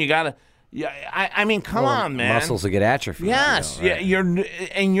moving. You got to. Yeah, I mean, come on, man. Muscles will get atrophied. Yes, you know,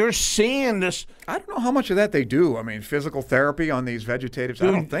 right? you're seeing this. I don't know how much of that they do. I mean, physical therapy on these vegetatives. I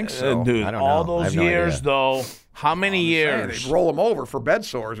don't think so. Dude. I don't all know. I those have no years, idea. though. How many Saying years? they roll them over for bed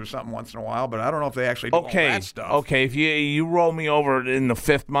sores or something once in a while, but I don't know if they actually do all Okay, that stuff. okay. If you roll me over in the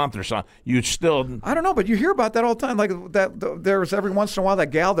 5th month or something, you'd still. I don't know, but you hear about that all the time. Like there was every once in a while that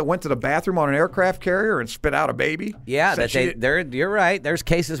gal that went to the bathroom on an aircraft carrier and spit out a baby. Yeah, Said that she did- you're right. There's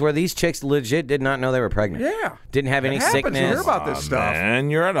cases where these chicks legit did not know they were pregnant. Yeah. Didn't have any It happens. sickness. You hear about this stuff. Man,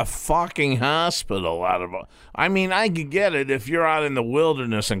 you're at a fucking hospital I mean, I could get it if you're out in the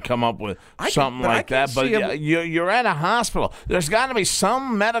wilderness and come up with something but I like can that, but see 'em- you're at a hospital. There's got to be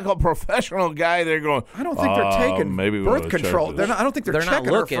some medical professional guy there going. I don't think they're taking maybe we birth oughta check control. this." They're not, I don't think They're not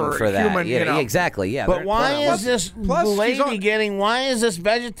checking looking her for that. human. Yeah, exactly. Yeah. But they're why not. is this plus she's lady on- getting? Why is this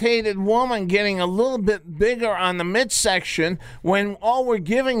vegetated woman getting a little bit bigger on the midsection when all we're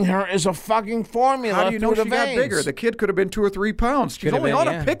giving her is a fucking formula? How do you know through she the got veins? bigger? The kid could have been 2 or 3 pounds. She's Could have only been,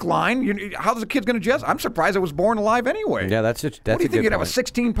 on yeah. a PICC line. How's the kid going to digest? I'm surprised it was born alive anyway. Yeah, that's What do a you think? good You'd have a point.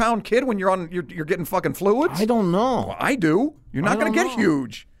 16-pound kid when you're getting fucking fluids? I don't know. Well, I do. You're not I going to don't get know.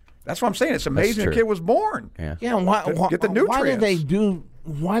 huge. That's what I'm saying. It's amazing the true. kid was born. Yeah. Yeah, why get the Why did they nutrients. do?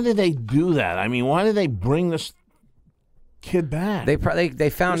 Why did they do that? I mean, why did they bring this kid back? They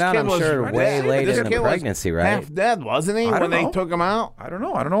found This out, kid I'm was- sure, I way didn't see late this in the kid was pregnancy, right? Half dead, wasn't he? I When don't they know. took him out. I don't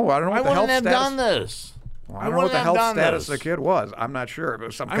know. I don't know what I the wouldn't health have status. done this. I don't know what the wouldn't have health done status this. of the kid was. I'm not sure. It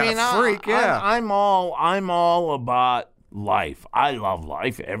was some I kind mean, of freak. Yeah. I'm all about life. I love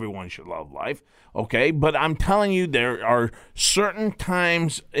life. Everyone should love life. Okay, but I'm telling you, there are certain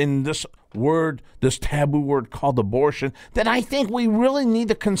times in this taboo word called abortion, that I think we really need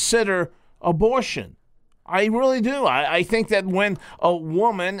to consider abortion. I really do. I think that when a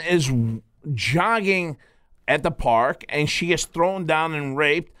woman is jogging at the park and she gets thrown down and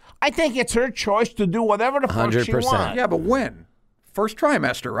raped, I think it's her choice to do whatever the fuck she 100%. wants. Yeah, but when? First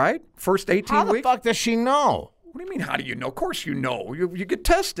trimester, right? First 18 How the weeks? fuck does she know? What do you mean, how do you know? Of course you know. You get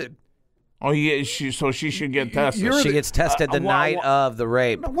tested. Oh, yeah, so she should get tested. you're- She gets tested the well, night of the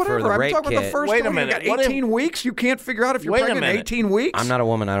rape No, for whatever. the I'm rape talking about the kit. first Wait a one. minute. You What got if- 18 weeks? You can't figure out if you're Wait a pregnant in minute. 18 weeks? I'm not a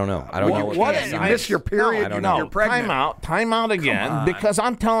woman. I don't know. I don't know what What kind if- of you science. miss your period, I don't you're know. pregnant. Time out again, on. because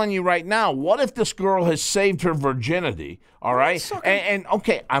I'm telling you right now, what if this girl has saved her virginity, all right? And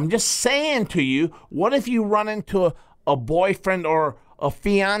okay, I'm just saying to you, what if you run into a boyfriend or a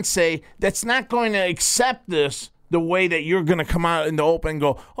fiance that's not going to accept this the way that you're going to come out in the open and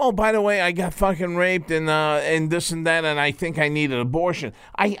go, oh, by the way, I got fucking raped and this and that, and I think I need an abortion.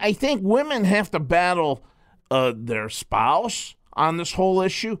 I think women have to battle their spouse on this whole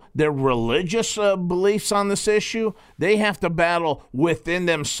issue, their religious beliefs on this issue. They have to battle within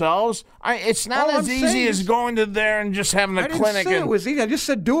themselves. It's not All as I'm easy saying as is- going to there and just having a I didn't clinic. say and it was easy. I just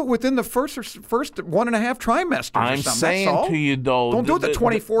said do it within the first 1.5 trimesters. I'm or something. saying That's all. to you, though, Don't do it the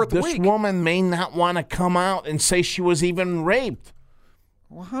 24th this week. woman may not want to come out and say she was even raped.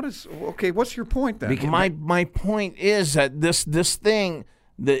 Well, okay, what's your point then? My point is that this thing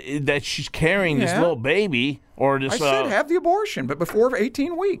that she's carrying, this Yeah. little baby, or this. I said have the abortion, but before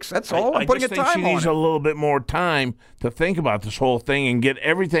 18 weeks. That's all. I'm I putting just a think time she needs on a it. little bit more time to think about this whole thing and get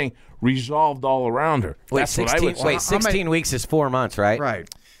everything resolved all around her. Wait, That's what I 16, would say. wait, 16 weeks is 4 months, right? Right.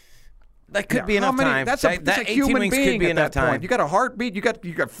 That could be How enough many- time. That's that a 18 human weeks being could be at enough that time. point. You got a heartbeat. You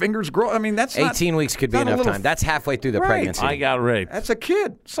got fingers growing. I mean, that's not, 18 weeks could be not a enough little- time. That's halfway through the Right. pregnancy. I got raped. That's a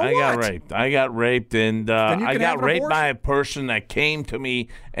kid. So I got what? raped. I got raped, and you I can have got an raped by abortion. a person that came to me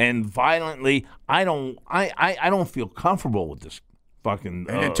and violently. I don't feel comfortable with this fucking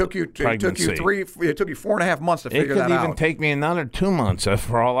And it took you pregnancy. It took you 4.5 months to It figure could that even out. take me another 2 months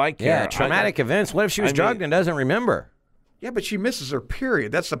for all I care. Yeah, traumatic events. What if she was drugged and doesn't remember? Yeah, but she misses her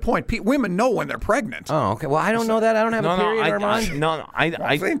period. That's the point. Women know when they're pregnant. Oh, okay. Well, I don't know that. I don't have a period, Armand.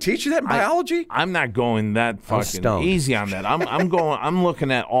 They didn't teach you that in biology. I'm not going that fucking stoned. easy on that. I'm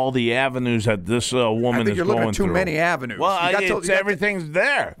looking at all the avenues that this woman I think is you're looking going at too through. many avenues. Well, everything's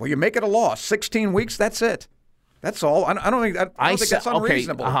there. Well, you make it a law. 16 weeks. That's it. That's all. I don't think that's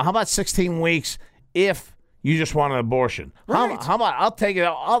unreasonable. Okay, how about 16 weeks if you just want an abortion? Right. How about I'll take it?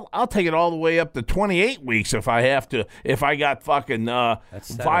 I'll take it all the way up to 28 weeks if I have to. If I got fucking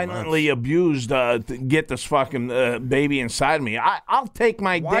violently abused to get this fucking baby inside me, I'll take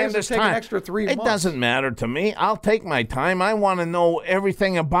my Why does it damnedest take an time. extra 3 It months? doesn't matter to me. I'll take my time. I want to know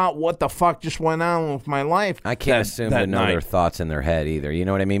everything about what the fuck just went on with my life. I can't assume to know their thoughts in their head either. You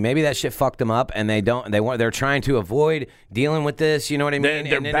know what I mean? Maybe that shit fucked them up, and they're trying to avoid dealing with this. You know what I mean?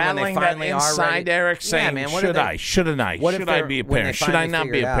 They're and then battling when they that finally inside are ready, Eric saying, yeah, man, shouldn't I? Should I be a parent? Should I not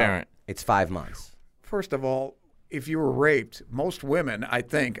be a parent? It's 5 months. First of all, if you were raped, most women,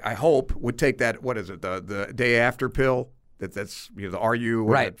 I hope, would take that. What is it? The day after pill. That's the RU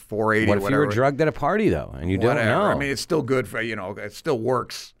Right. 480. What if whatever. you were drugged at a party though, and you don't Whatever. know? I mean, it's still good for it still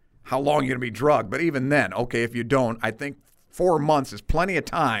works. How long you're gonna be drugged? But even then, okay, if you don't, I think 4 months is plenty of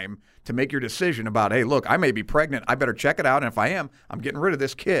time to make your decision about. Hey, look, I may be pregnant. I better check it out, and if I am, I'm getting rid of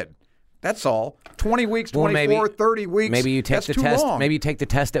this kid. That's all. 20 weeks, 24, 30 weeks. Maybe you take that's the too test. long. Maybe you take the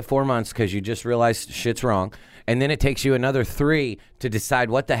test at 4 months because you just realized shit's wrong, and then it takes you another 3 to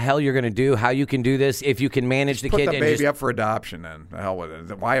decide what the hell you're going to do, how you can do this, if you can manage the Put kid. the and baby just, up for adoption. Then the hell with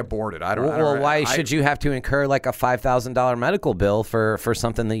it. Why abort it? I don't. well, why should you have to incur like a $5,000 medical bill for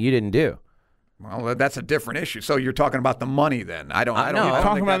something that you didn't do? Well, that's a different issue. So you're talking about the money then? I don't. No, I I'm don't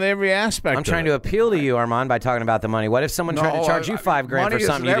Talking think about that- every aspect. I'm trying to appeal to you, Armand, by talking about the money. What if someone tried to charge you $5 grand for money is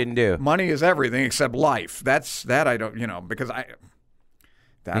something you didn't do? Money is everything except life. That I don't. Because I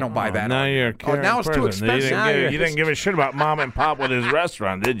don't buy that. Now you're a argument. Now it's too person. You expensive. didn't give a shit about mom and pop with his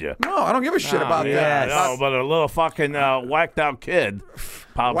restaurant, did you? No, I don't give a shit about that. No, but a little fucking whacked out kid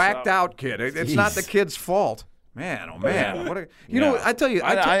pops Whacked up. out kid. It's not the kid's fault. Man, oh man! What I tell you,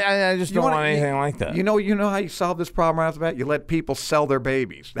 I just don't wanna- want anything like that. You know how you solve this problem right off the bat? You let people sell their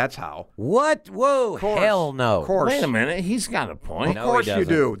babies. That's how. What? Whoa! Hell no! Of course. Wait a minute, he's got a point. No, Of course he you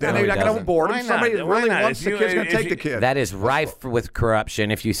doesn't. do. Then No, they're he not going to doesn't. abort him. Why not? Somebody Why really not? wants If the you- kid's going to if take you- the kid. That is rife with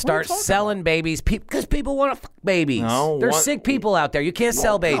corruption. If you start talking selling babies, because people want to fuck babies. No, There's what- sick people out there. You can't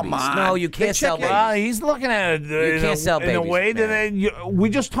sell babies. come on. No, you They can't sell check it. babies. He's looking at it can't sell in a babies, way that we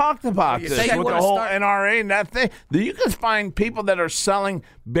just talked about you this say you with the wanna whole start- NRA and that thing. You can find people that are selling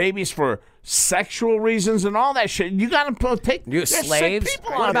babies for sexual reasons and all that shit. You got to take You there's sick slaves?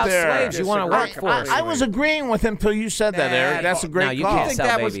 people What out about there. slaves you want to work for? I was agreeing with him till you said that, Eric. That's a great No, you call. can't think sell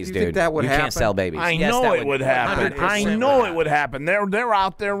that was- babies, you dude. think that would you happen? can't sell babies. I Yes, know that it would happen. 100% I know it would happen. They're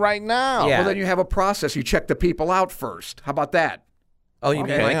out there right now. Yeah. Well, then you have a process. You check the people out first. How about that? Oh, you mean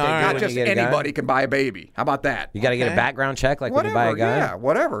like they all do right. when Not just you get a guy? anybody can buy a baby. How about that? You got to get a background check like when you buy a guy. Yeah,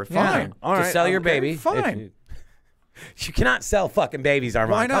 whatever. Fine. All To right, sell your okay. baby. fine. You cannot sell fucking babies,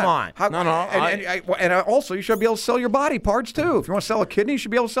 Armand. Why not? Come on. How- No, no, And also, you should be able to sell your body parts too. If you want to sell a kidney, you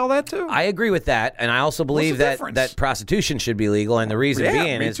should be able to sell that too. I agree with that, and I also believe the that, difference? that prostitution should be legal, and the reason Yeah,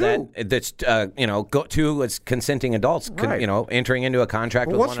 being me is too. that's it's consenting adults, Right. entering into a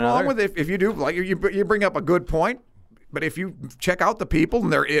contract But with what's one another. wrong with if you do like you bring up a good point, but if you check out the people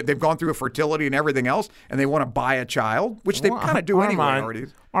and they've gone through a fertility and everything else, and they want to buy a child, which they kind of do anyway already.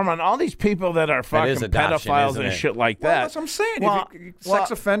 Armand, all these people that are fucking is adoption, pedophiles isn't and it? shit like Well, that. that's what I'm saying. Well, If you,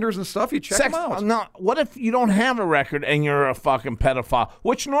 sex offenders and stuff, you check them out. No, what if you don't have a record and you're a fucking pedophile?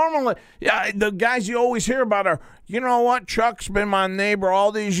 Which normally, the guys you always hear about are, you know what, Chuck's been my neighbor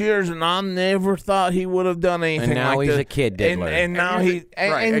all these years, and I never thought he would have done anything And now like he's this. a kid diddler. And now And you he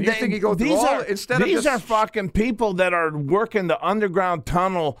think- right, and you think he go through these all- are instead of these just- are fucking people that are working the underground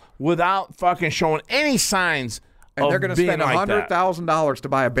tunnel without fucking showing any signs. And they're going to spend like that. $100,000 to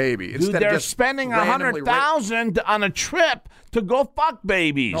buy a baby. Dude, Instead of they're just spending randomly $100,000 on a trip to go fuck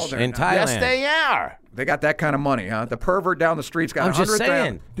babies. No, they're in not. Thailand? Yes, they are. They got that kind of money, huh? The pervert down the street's got I'm just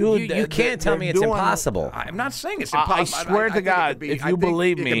saying, Dude, you they're can't tell me it's doing- impossible. I'm not saying it's I impossible. swear to think it God, could be- if I you think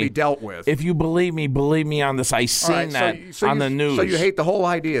believe it me, can be dealt with. If you believe me on this. I seen All right, that so on you, the news. So you hate the whole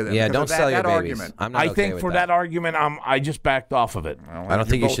idea then? Yeah, because don't of that, sell your that babies. argument. I'm not I okay think with for that argument, I just backed off of it. I don't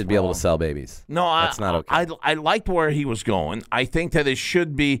think you You're should both be able wrong. to sell babies. No, that's not okay. I liked where he was going. I think that it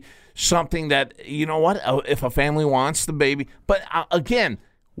should be something that, you know what, if a family wants the baby. But again,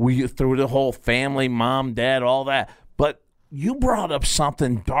 we through the whole family, mom, dad, all that. But you brought up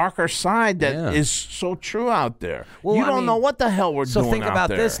something darker side that is so true out there. Well, you I don't mean, know what the hell we're doing So think out about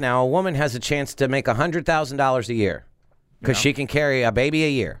there. this now. A woman has a chance to make $100,000 a year because she can carry a baby a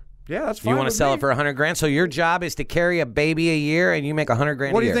year. Yeah, that's fine. You want to with sell me. it for $100,000? So your job is to carry a baby a year, and you make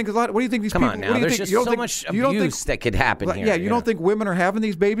 $100,000 What a do you year. think? What do you think these Come people? on what now. do you There's think, just you don't so think, much you don't abuse that could happen here. Yeah, you don't think women are having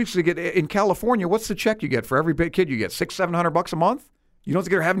these babies to get in California? What's the check you get for every kid you get? $600-700 a month? You don't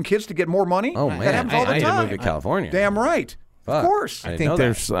think they're having kids to get more money? Oh, that man. happens all the I need to time. move to California. Damn right. Fuck. Of course. I I didn't think know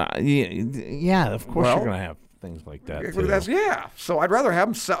that. there's, yeah, of course Well, you're going to have things like that. Too. Yeah. So I'd rather have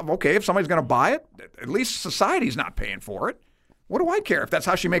them sell. Okay, if somebody's going to buy it, at least society's not paying for it. What do I care if that's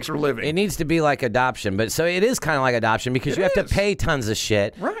how she makes her living? It needs to be like adoption, but so it is kind of like adoption because you have to pay tons of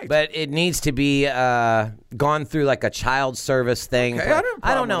shit. Right. But it needs to be gone through like a child service thing. Okay, I don't have a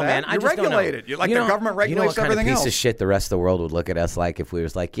I don't problem know, with man. that. I You just don't know. regulate it. Like the government regulates you know what kind everything of piece else. of shit the rest of the world would look at us like if we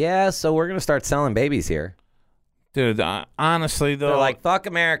was like, yeah, so we're gonna start selling babies here. Dude, honestly, though. They're like, fuck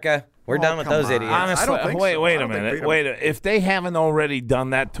America. We're done with come those on. idiots. Honestly, I don't think wait so. a I don't think minute. we- Wait, if they haven't already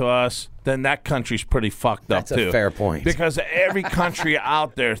done that to us, then that country's pretty fucked up That's a too. fair point. Because every country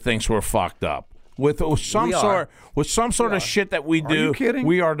out there thinks we're fucked up. With some We sort are. of shit that we do, you kidding?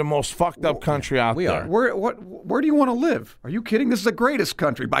 we are the most fucked up country out we there. are. Where do you want to live? Are you kidding? This is the greatest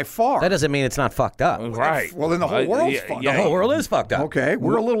country by far. That doesn't mean it's not fucked up. Right. Well, then the whole world's fucked The up. whole world is fucked up. Okay,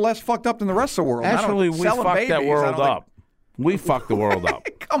 we're a little less fucked up than the rest of the world. I don't- Actually, we selling fucked that babies, I world don't think- up. We fucked the world up.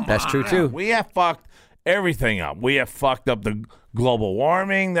 Come on. That's true too. We have fucked everything up. We have fucked up the global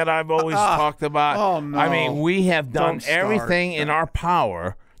warming that I've always talked about. oh, no. I mean, we have done Don't start. everything in our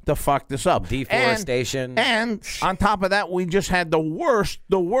power to fuck this up. Deforestation. And on top of that, we just had the worst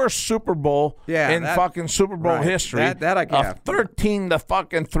Super Bowl in that- fucking Super Bowl right. history. That I a get.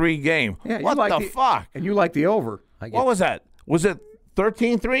 13-3 game. Yeah, you what like the fuck? And you like the over. What was that? Was it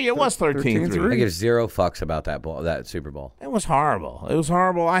 13-3? It was 13-3. 13-3. I give zero fucks about that Super Bowl. It was horrible. It was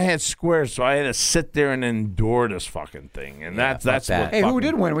horrible. I had squares, so I had to sit there and endure this fucking thing. And that's fuck what. that. Hey, who fucking-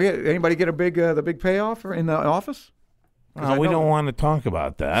 did win? Anybody get the big payoff in the office? We don't want to talk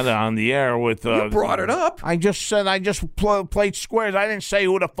about that on the air with. You brought it up. I just said I just played squares. I didn't say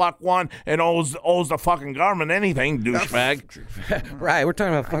who the fuck won and owes the fucking government anything, douchebag. Right, we're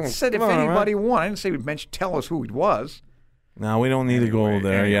talking about fucking. I said if Come on, anybody won. I didn't say tell us who it was. No, we don't need to go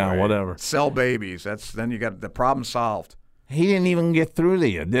there. Yeah, Anyway, whatever. Sell babies. Then you got the problem solved. He didn't even get through to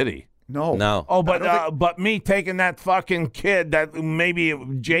you, did he? No. No. Oh, but me taking that fucking kid, that maybe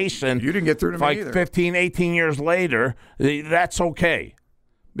Jason, You didn't get through to me like either. 15, 18 years later, that's okay.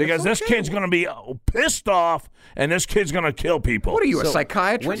 Because That's this okay. kid's going to be pissed off, and this kid's going to kill people. What are you, a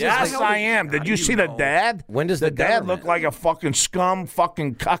psychiatrist? Yes, I am. Did you see the dad? When does the the dad government- look like a fucking scum,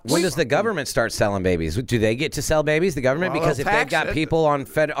 fucking cuck? When does the government start selling babies? Do they get to sell babies, the government? Well, Because if they'll they've tax got it. people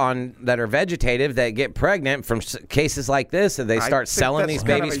that are vegetative that get pregnant from cases like this, and they I start think selling that's these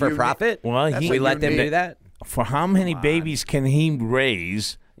kind of babies a for unique- profit, Well, we let them do that? For how many babies can he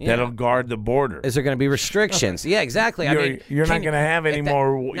raise that'll guard the border? Is there going to be restrictions? Yeah, exactly. You're not going to have any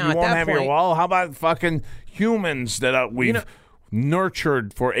more. You won't have your wall. How about fucking humans that we've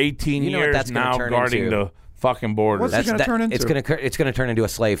nurtured for 18 You know what years that's gonna now turn guarding into? the fucking border? What's it gonna turn into? It's going to turn into a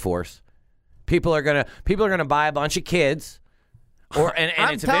slave force. People are going to buy a bunch of kids, and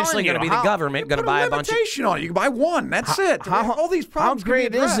I'm it's eventually telling going to you, be the how- government going to Put buy a a bunch of. limitation on it. You can buy one. That's it. All these problems How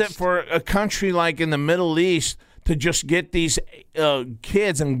great can be is it addressed. for a country like in the Middle East to just get these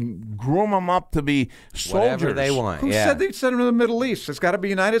kids and groom them up to be soldiers? Whatever they want. Who yeah. said they'd send them to the Middle East? It's got to be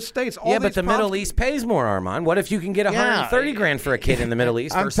United States. All Yeah, but these the Middle problems- East pays more, Armand. What if you can get $130,000 for a kid in the Middle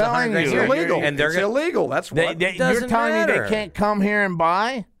East I'm versus telling $100,000 you, here? It's illegal. And they're It's gonna, illegal. That's what. You're doesn't telling me matter. they can't come here and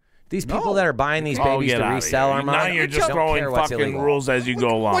buy? these people that are buying these Oh, babies get to outta resell, here. Armand, Now you're just don't throwing care what's fucking illegal. rules as you go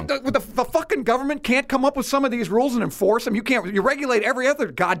along. What, the fucking government can't come up with some of these rules and enforce them? You regulate every other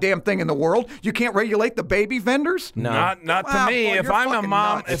goddamn thing in the world. You can't regulate the baby vendors? No. Not to Wow, me. boy, If you're I'm a fucking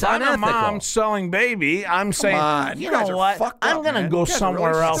mom, nuts. if It's I'm a mom unethical. selling baby, I'm saying, on, you you guys know are what? fucked I'm up, gonna man. go You guys are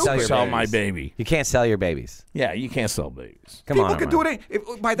somewhere really else stupid. to your sell my babies. baby. You can't sell your babies. Yeah, you can't sell babies. Come People on, can do Armand.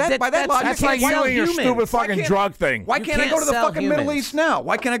 it. By that logic, That's like you sell and your humans. stupid Why fucking can't- drug thing. Why You can't I can't go to the sell fucking Middle humans. East now?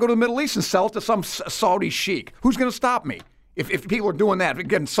 Why can't I go to the Middle East and sell it to some Saudi sheik? Who's going to stop me? If people are doing that,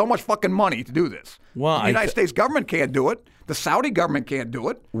 getting so much fucking money to do this. Well, the United States government can't do it. The Saudi government can't do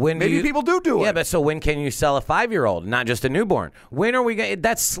it. When Maybe people do it. Yeah, but so when can you sell a 5-year-old, not just a newborn? When are we going?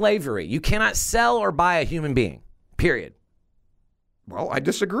 That's slavery. You cannot sell or buy a human being. Period. Well, I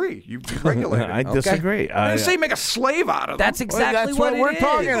disagree. You regulate it. I disagree. I didn't say make a slave out of them. That's exactly that's what it we're is.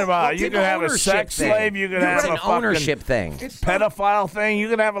 talking about. You It's can an have a ownership sex thing. slave. You can have It's a an fucking ownership thing. pedophile thing. You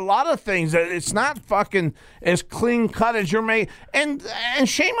can have a lot of things. It's not fucking as clean cut as you're making. And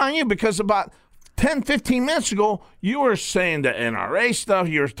shame on you, because about 10, 15 minutes ago, you were saying the NRA stuff.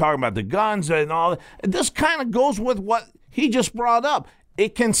 You were talking about the guns and all that. This kind of goes with what he just brought up.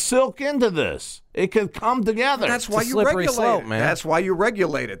 It can silk into this. It can come together. That's why It's a you slippery regulate slope, it. man. That's why you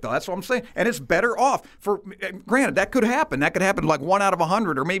regulate it, though. That's what I'm saying. And it's better off. Granted, that could happen. That could happen like 1 out of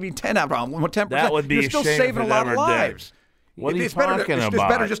 100 or maybe 10 out of 10%. That would be You're a still shame saving if a it lot of ever did. lives. What are you It's better talking It's about?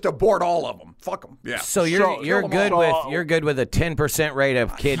 better just to abort all of them. Fuck them. Yeah. So you're kill them good all. with you're good with a 10% rate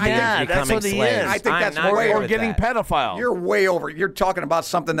of kids Yeah, that's becoming what he slaves. is. I think I'm that's not way good over or with getting that. pedophile. You're way over. You're talking about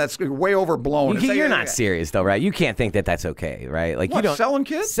something that's way overblown. You're not serious though, right? You can't think that that's okay, right? Like What, you don't selling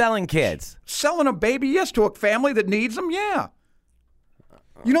kids? Selling kids. Selling a baby, yes, to a family that needs them, yeah.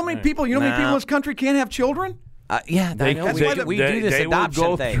 You know how many people? You know how many people in this country can't have children? Yeah, I know. We do this they would adoption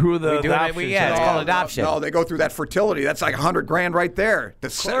go thing. through the we do adoption it. Yeah, it's thing. called adoption. No, they go through that fertility. That's like $100,000 right there.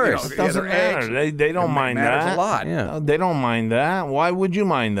 Of course. It doesn't matter. They don't mind matters that. a lot. Yeah. They don't mind that. Why would you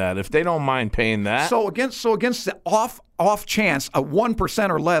mind that if they don't mind paying that? So against the off chance, a 1%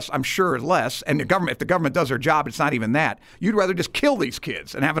 or less, I'm sure is less, and if the government does their job, it's not even that. You'd rather just kill these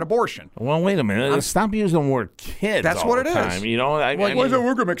kids and have an abortion. Well, wait a minute. Stop using the word kids. That's all what the it is. time. You know, I mean, We're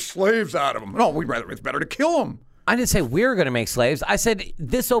going to make slaves out of them. No, it's better to kill them. I didn't say we're going to make slaves. I said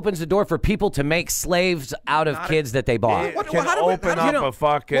this opens the door for people to make slaves out of kids that they bought. It can open up a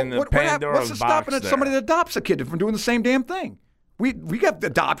fucking Pandora's What's stopping box somebody there. that adopts a kid from doing the same damn thing? We got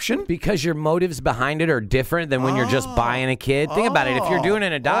adoption. Because your motives behind it are different than when you're just buying a kid. Think about it. If you're doing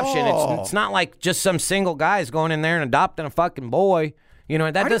an adoption, it's not like just some single guy's going in there and adopting a fucking boy. You know,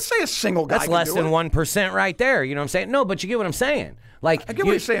 that I didn't say a single guy That's can less do than it. 1% right there. You know what I'm saying? No, but you get what I'm saying. Like, I get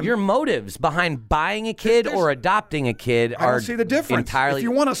what you're saying. Your motives behind buying a kid or adopting a kid I are don't see the difference. entirely. If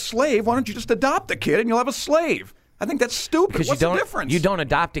you want a slave, why don't you just adopt a kid and you'll have a slave? I think that's stupid. because What's you don't, the difference? you don't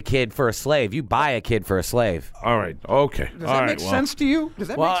adopt a kid for a slave. You buy a kid for a slave. All right. Okay. Does that make sense to you? Does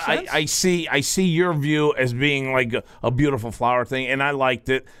that Well, make sense? I see your view as being like a beautiful flower thing, and I liked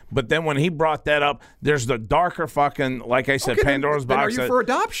it. But then when he brought that up, there's the darker fucking, like I said, Okay, Pandora's then box. Are you for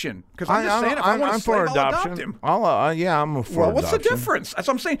adoption? Because I'm just saying, if I want a I'm slave, for I'll adoption. adopt him. I'm for Well, what's the adoption. difference? That's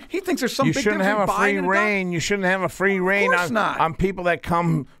what I'm saying. He thinks there's some You big shouldn't difference have a in free buying and reign. You shouldn't have a free reign course not. on people that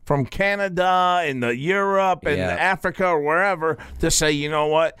come from Canada and Europe and Yeah. Africa or wherever to say, you know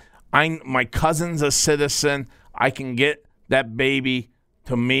what, my cousin's a citizen. I can get that baby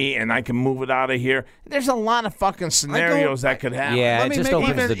to me and I can move it out of here. There's a lot of fucking scenarios that could happen. Yeah, Let it me just make-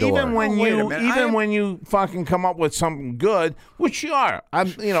 opens the door. Even when Oh, wait a you minute. I am- when you fucking come up with something good, which you are,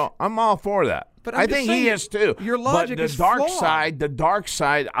 I'm all for that. But I'm I just think saying, he is too. your logic but is the flawed. dark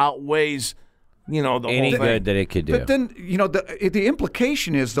side outweighs, the Any whole thing. good that it could do. But then, the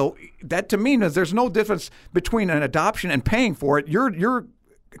implication is, though, that to me, there's no difference between an adoption and paying for it.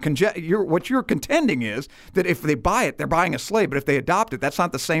 What you're contending is that if they buy it, they're buying a slave. But if they adopt it, that's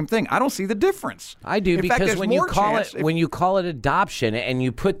not the same thing. I don't see the difference. I do In fact, because there's when you more call chance it when you call it adoption and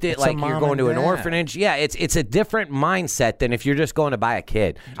you put it It's like a you're mom going to and an dad. orphanage, yeah, it's a different mindset than if you're just going to buy a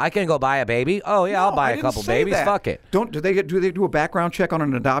kid. I can go buy a baby. Oh yeah, I'll No, buy I a didn't couple say babies. that. Fuck it. Do they do a background check on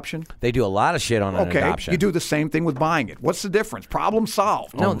an adoption? They do a lot of shit on an Okay, adoption. you do the same thing with buying it. What's the difference? Problem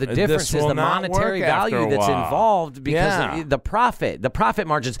solved. No, the This difference is will the not monetary work after value a that's while. involved because Yeah. of the profit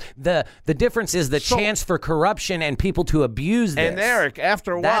margins. The difference is the chance for corruption and people to abuse this. And Eric,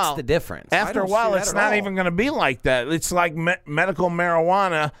 after a while, That's the difference. After a don't while, see that it's at not all. even going to be like that. It's like medical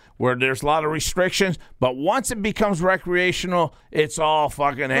marijuana, where there's a lot of restrictions. But once it becomes recreational, it's all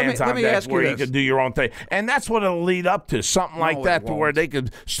fucking hands let on me deck, ask you where you this. could do your own thing. And that's what it'll lead up to, something like it that, to where won't. they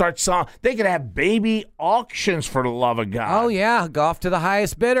could start selling. They could have baby auctions, for the love of God. Oh yeah, go off to the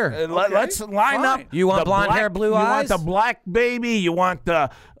highest bidder. Let's line fine. up. You want the blonde black- hair, blue You eyes? want the black baby. You want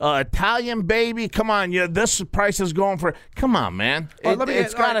the Italian baby. Come on, this price is going for. Come on, man.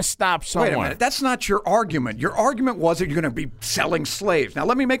 It's got to stop somewhere. Wait a minute. That's not your argument. Your argument was that you're going to be selling slaves. Now,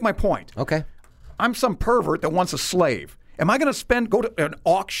 let me make my point. Okay. I'm some pervert that wants a slave. Am I going to go to an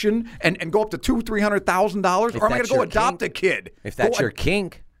auction and go up to $200,000-$300,000, or am I going that's to go your adopt kink. a kid? If that's Go your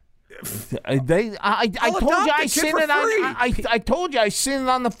kink. I told adopt you a I kid seen for it on. free. I told you I seen it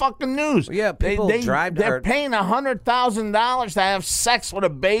on the fucking news. Yeah, people drive They're or- paying $100,000 to have sex with a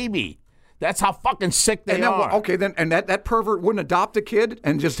baby. That's how fucking sick they And then, are. okay, then, and that pervert wouldn't adopt a kid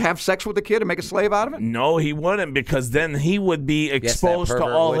and just have sex with the kid and make a slave out of it? No, he wouldn't, because then he would be that exposed to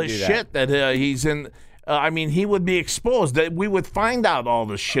pervert all would his do shit that he's in. He would be exposed. That we would find out all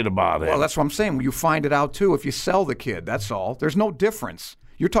this shit about it. Well, that's what I'm saying. You find it out, too, if you sell the kid. That's all. There's no difference.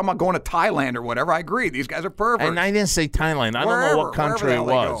 You're talking about going to Thailand or whatever. I agree. These guys are perverts. And I didn't say Thailand. I don't know Wherever- what country it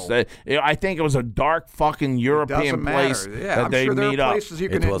wherever the was. hell I think it was a dark fucking European Doesn't place matter. Yeah, that I'm they sure there meet are up. places you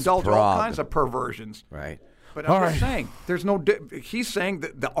can It was indulge all Prague. kinds of perversions. Right. But I'm just saying, there's no. He's saying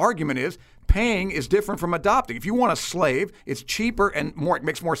that the argument is paying is different from adopting. If you want a slave, it's cheaper and it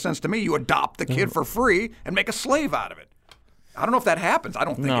makes more sense to me. You adopt the kid for free and make a slave out of it. I don't know if that happens. I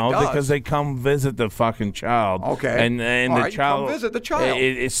don't think it does. No, because they come visit the fucking child. Okay. And All the right, child. you come visit the child.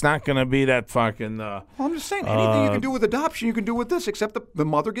 It's not going to be that fucking. Well, I'm just saying, anything you can do with adoption, you can do with this, except the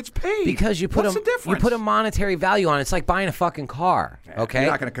mother gets paid. Because you put What's the difference? you put a monetary value on it. It's like buying a fucking car. Okay.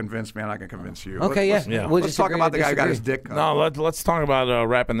 You're not going to convince me. I'm not going to convince you. Okay, Let's, yeah. Let's, We'll let's talk disagree about or the guy who got his disagree. dick cut. No, let's talk about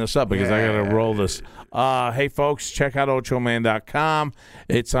wrapping this up because I got to roll this. Hey, folks, check out OchoMan.com.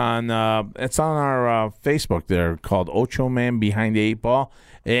 It's on our Facebook there called Ocho Man Behind the 8 Ball.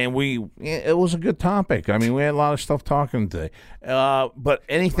 And it was a good topic. I mean, we had a lot of stuff talking today. But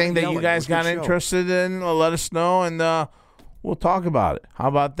anything that you guys got interested in, let us know, and we'll talk about it. How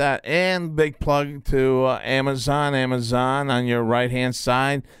about that? And big plug to Amazon. Amazon on your right-hand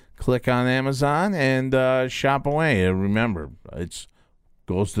side. Click on Amazon and shop away. And remember, it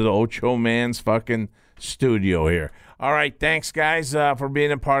goes to the Ocho Man's fucking studio here. All right, thanks, guys, for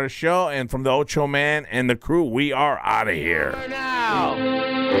being a part of the show. And from the Ocho Man and the crew, we are out of here. Now,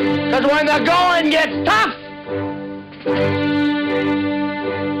 because when the going gets tough,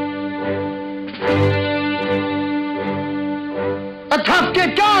 the tough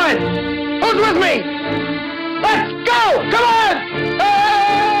get going. Who's with me? Let's go! Come on!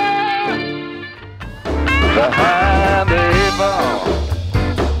 Behind the 8 ball,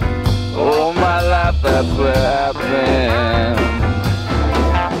 all my life that's where I've been.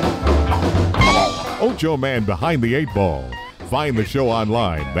 Ocho Man Behind the 8 Ball. Find the show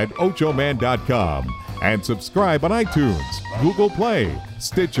online at ochoman.com and subscribe on iTunes, Google Play,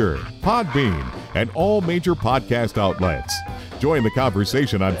 Stitcher, Podbean, and all major podcast outlets. Join the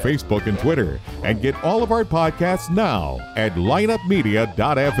conversation on Facebook and Twitter and get all of our podcasts now at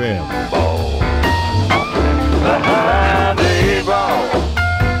lineupmedia.fm. Behind the 8 ball,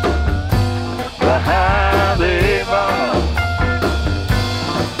 behind the 8 ball,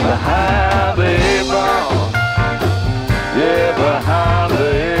 behind the 8 ball, yeah, behind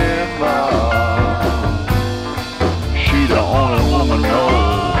the 8 ball. She the only woman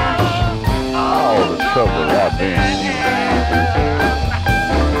knows all the trouble I've been in.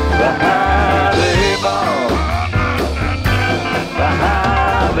 Behind the 8 ball,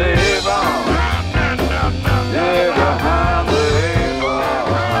 behind the 8 ball. Yeah, behind the 8 ball,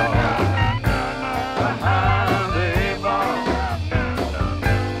 behind the 8 ball,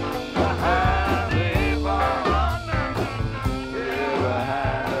 behind the 8 ball, yeah,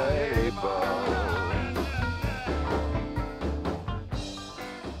 behind the 8 ball.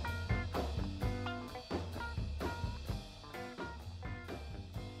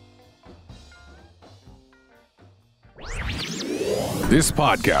 This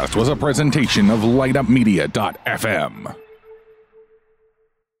podcast was a presentation of LightUpMedia.fm.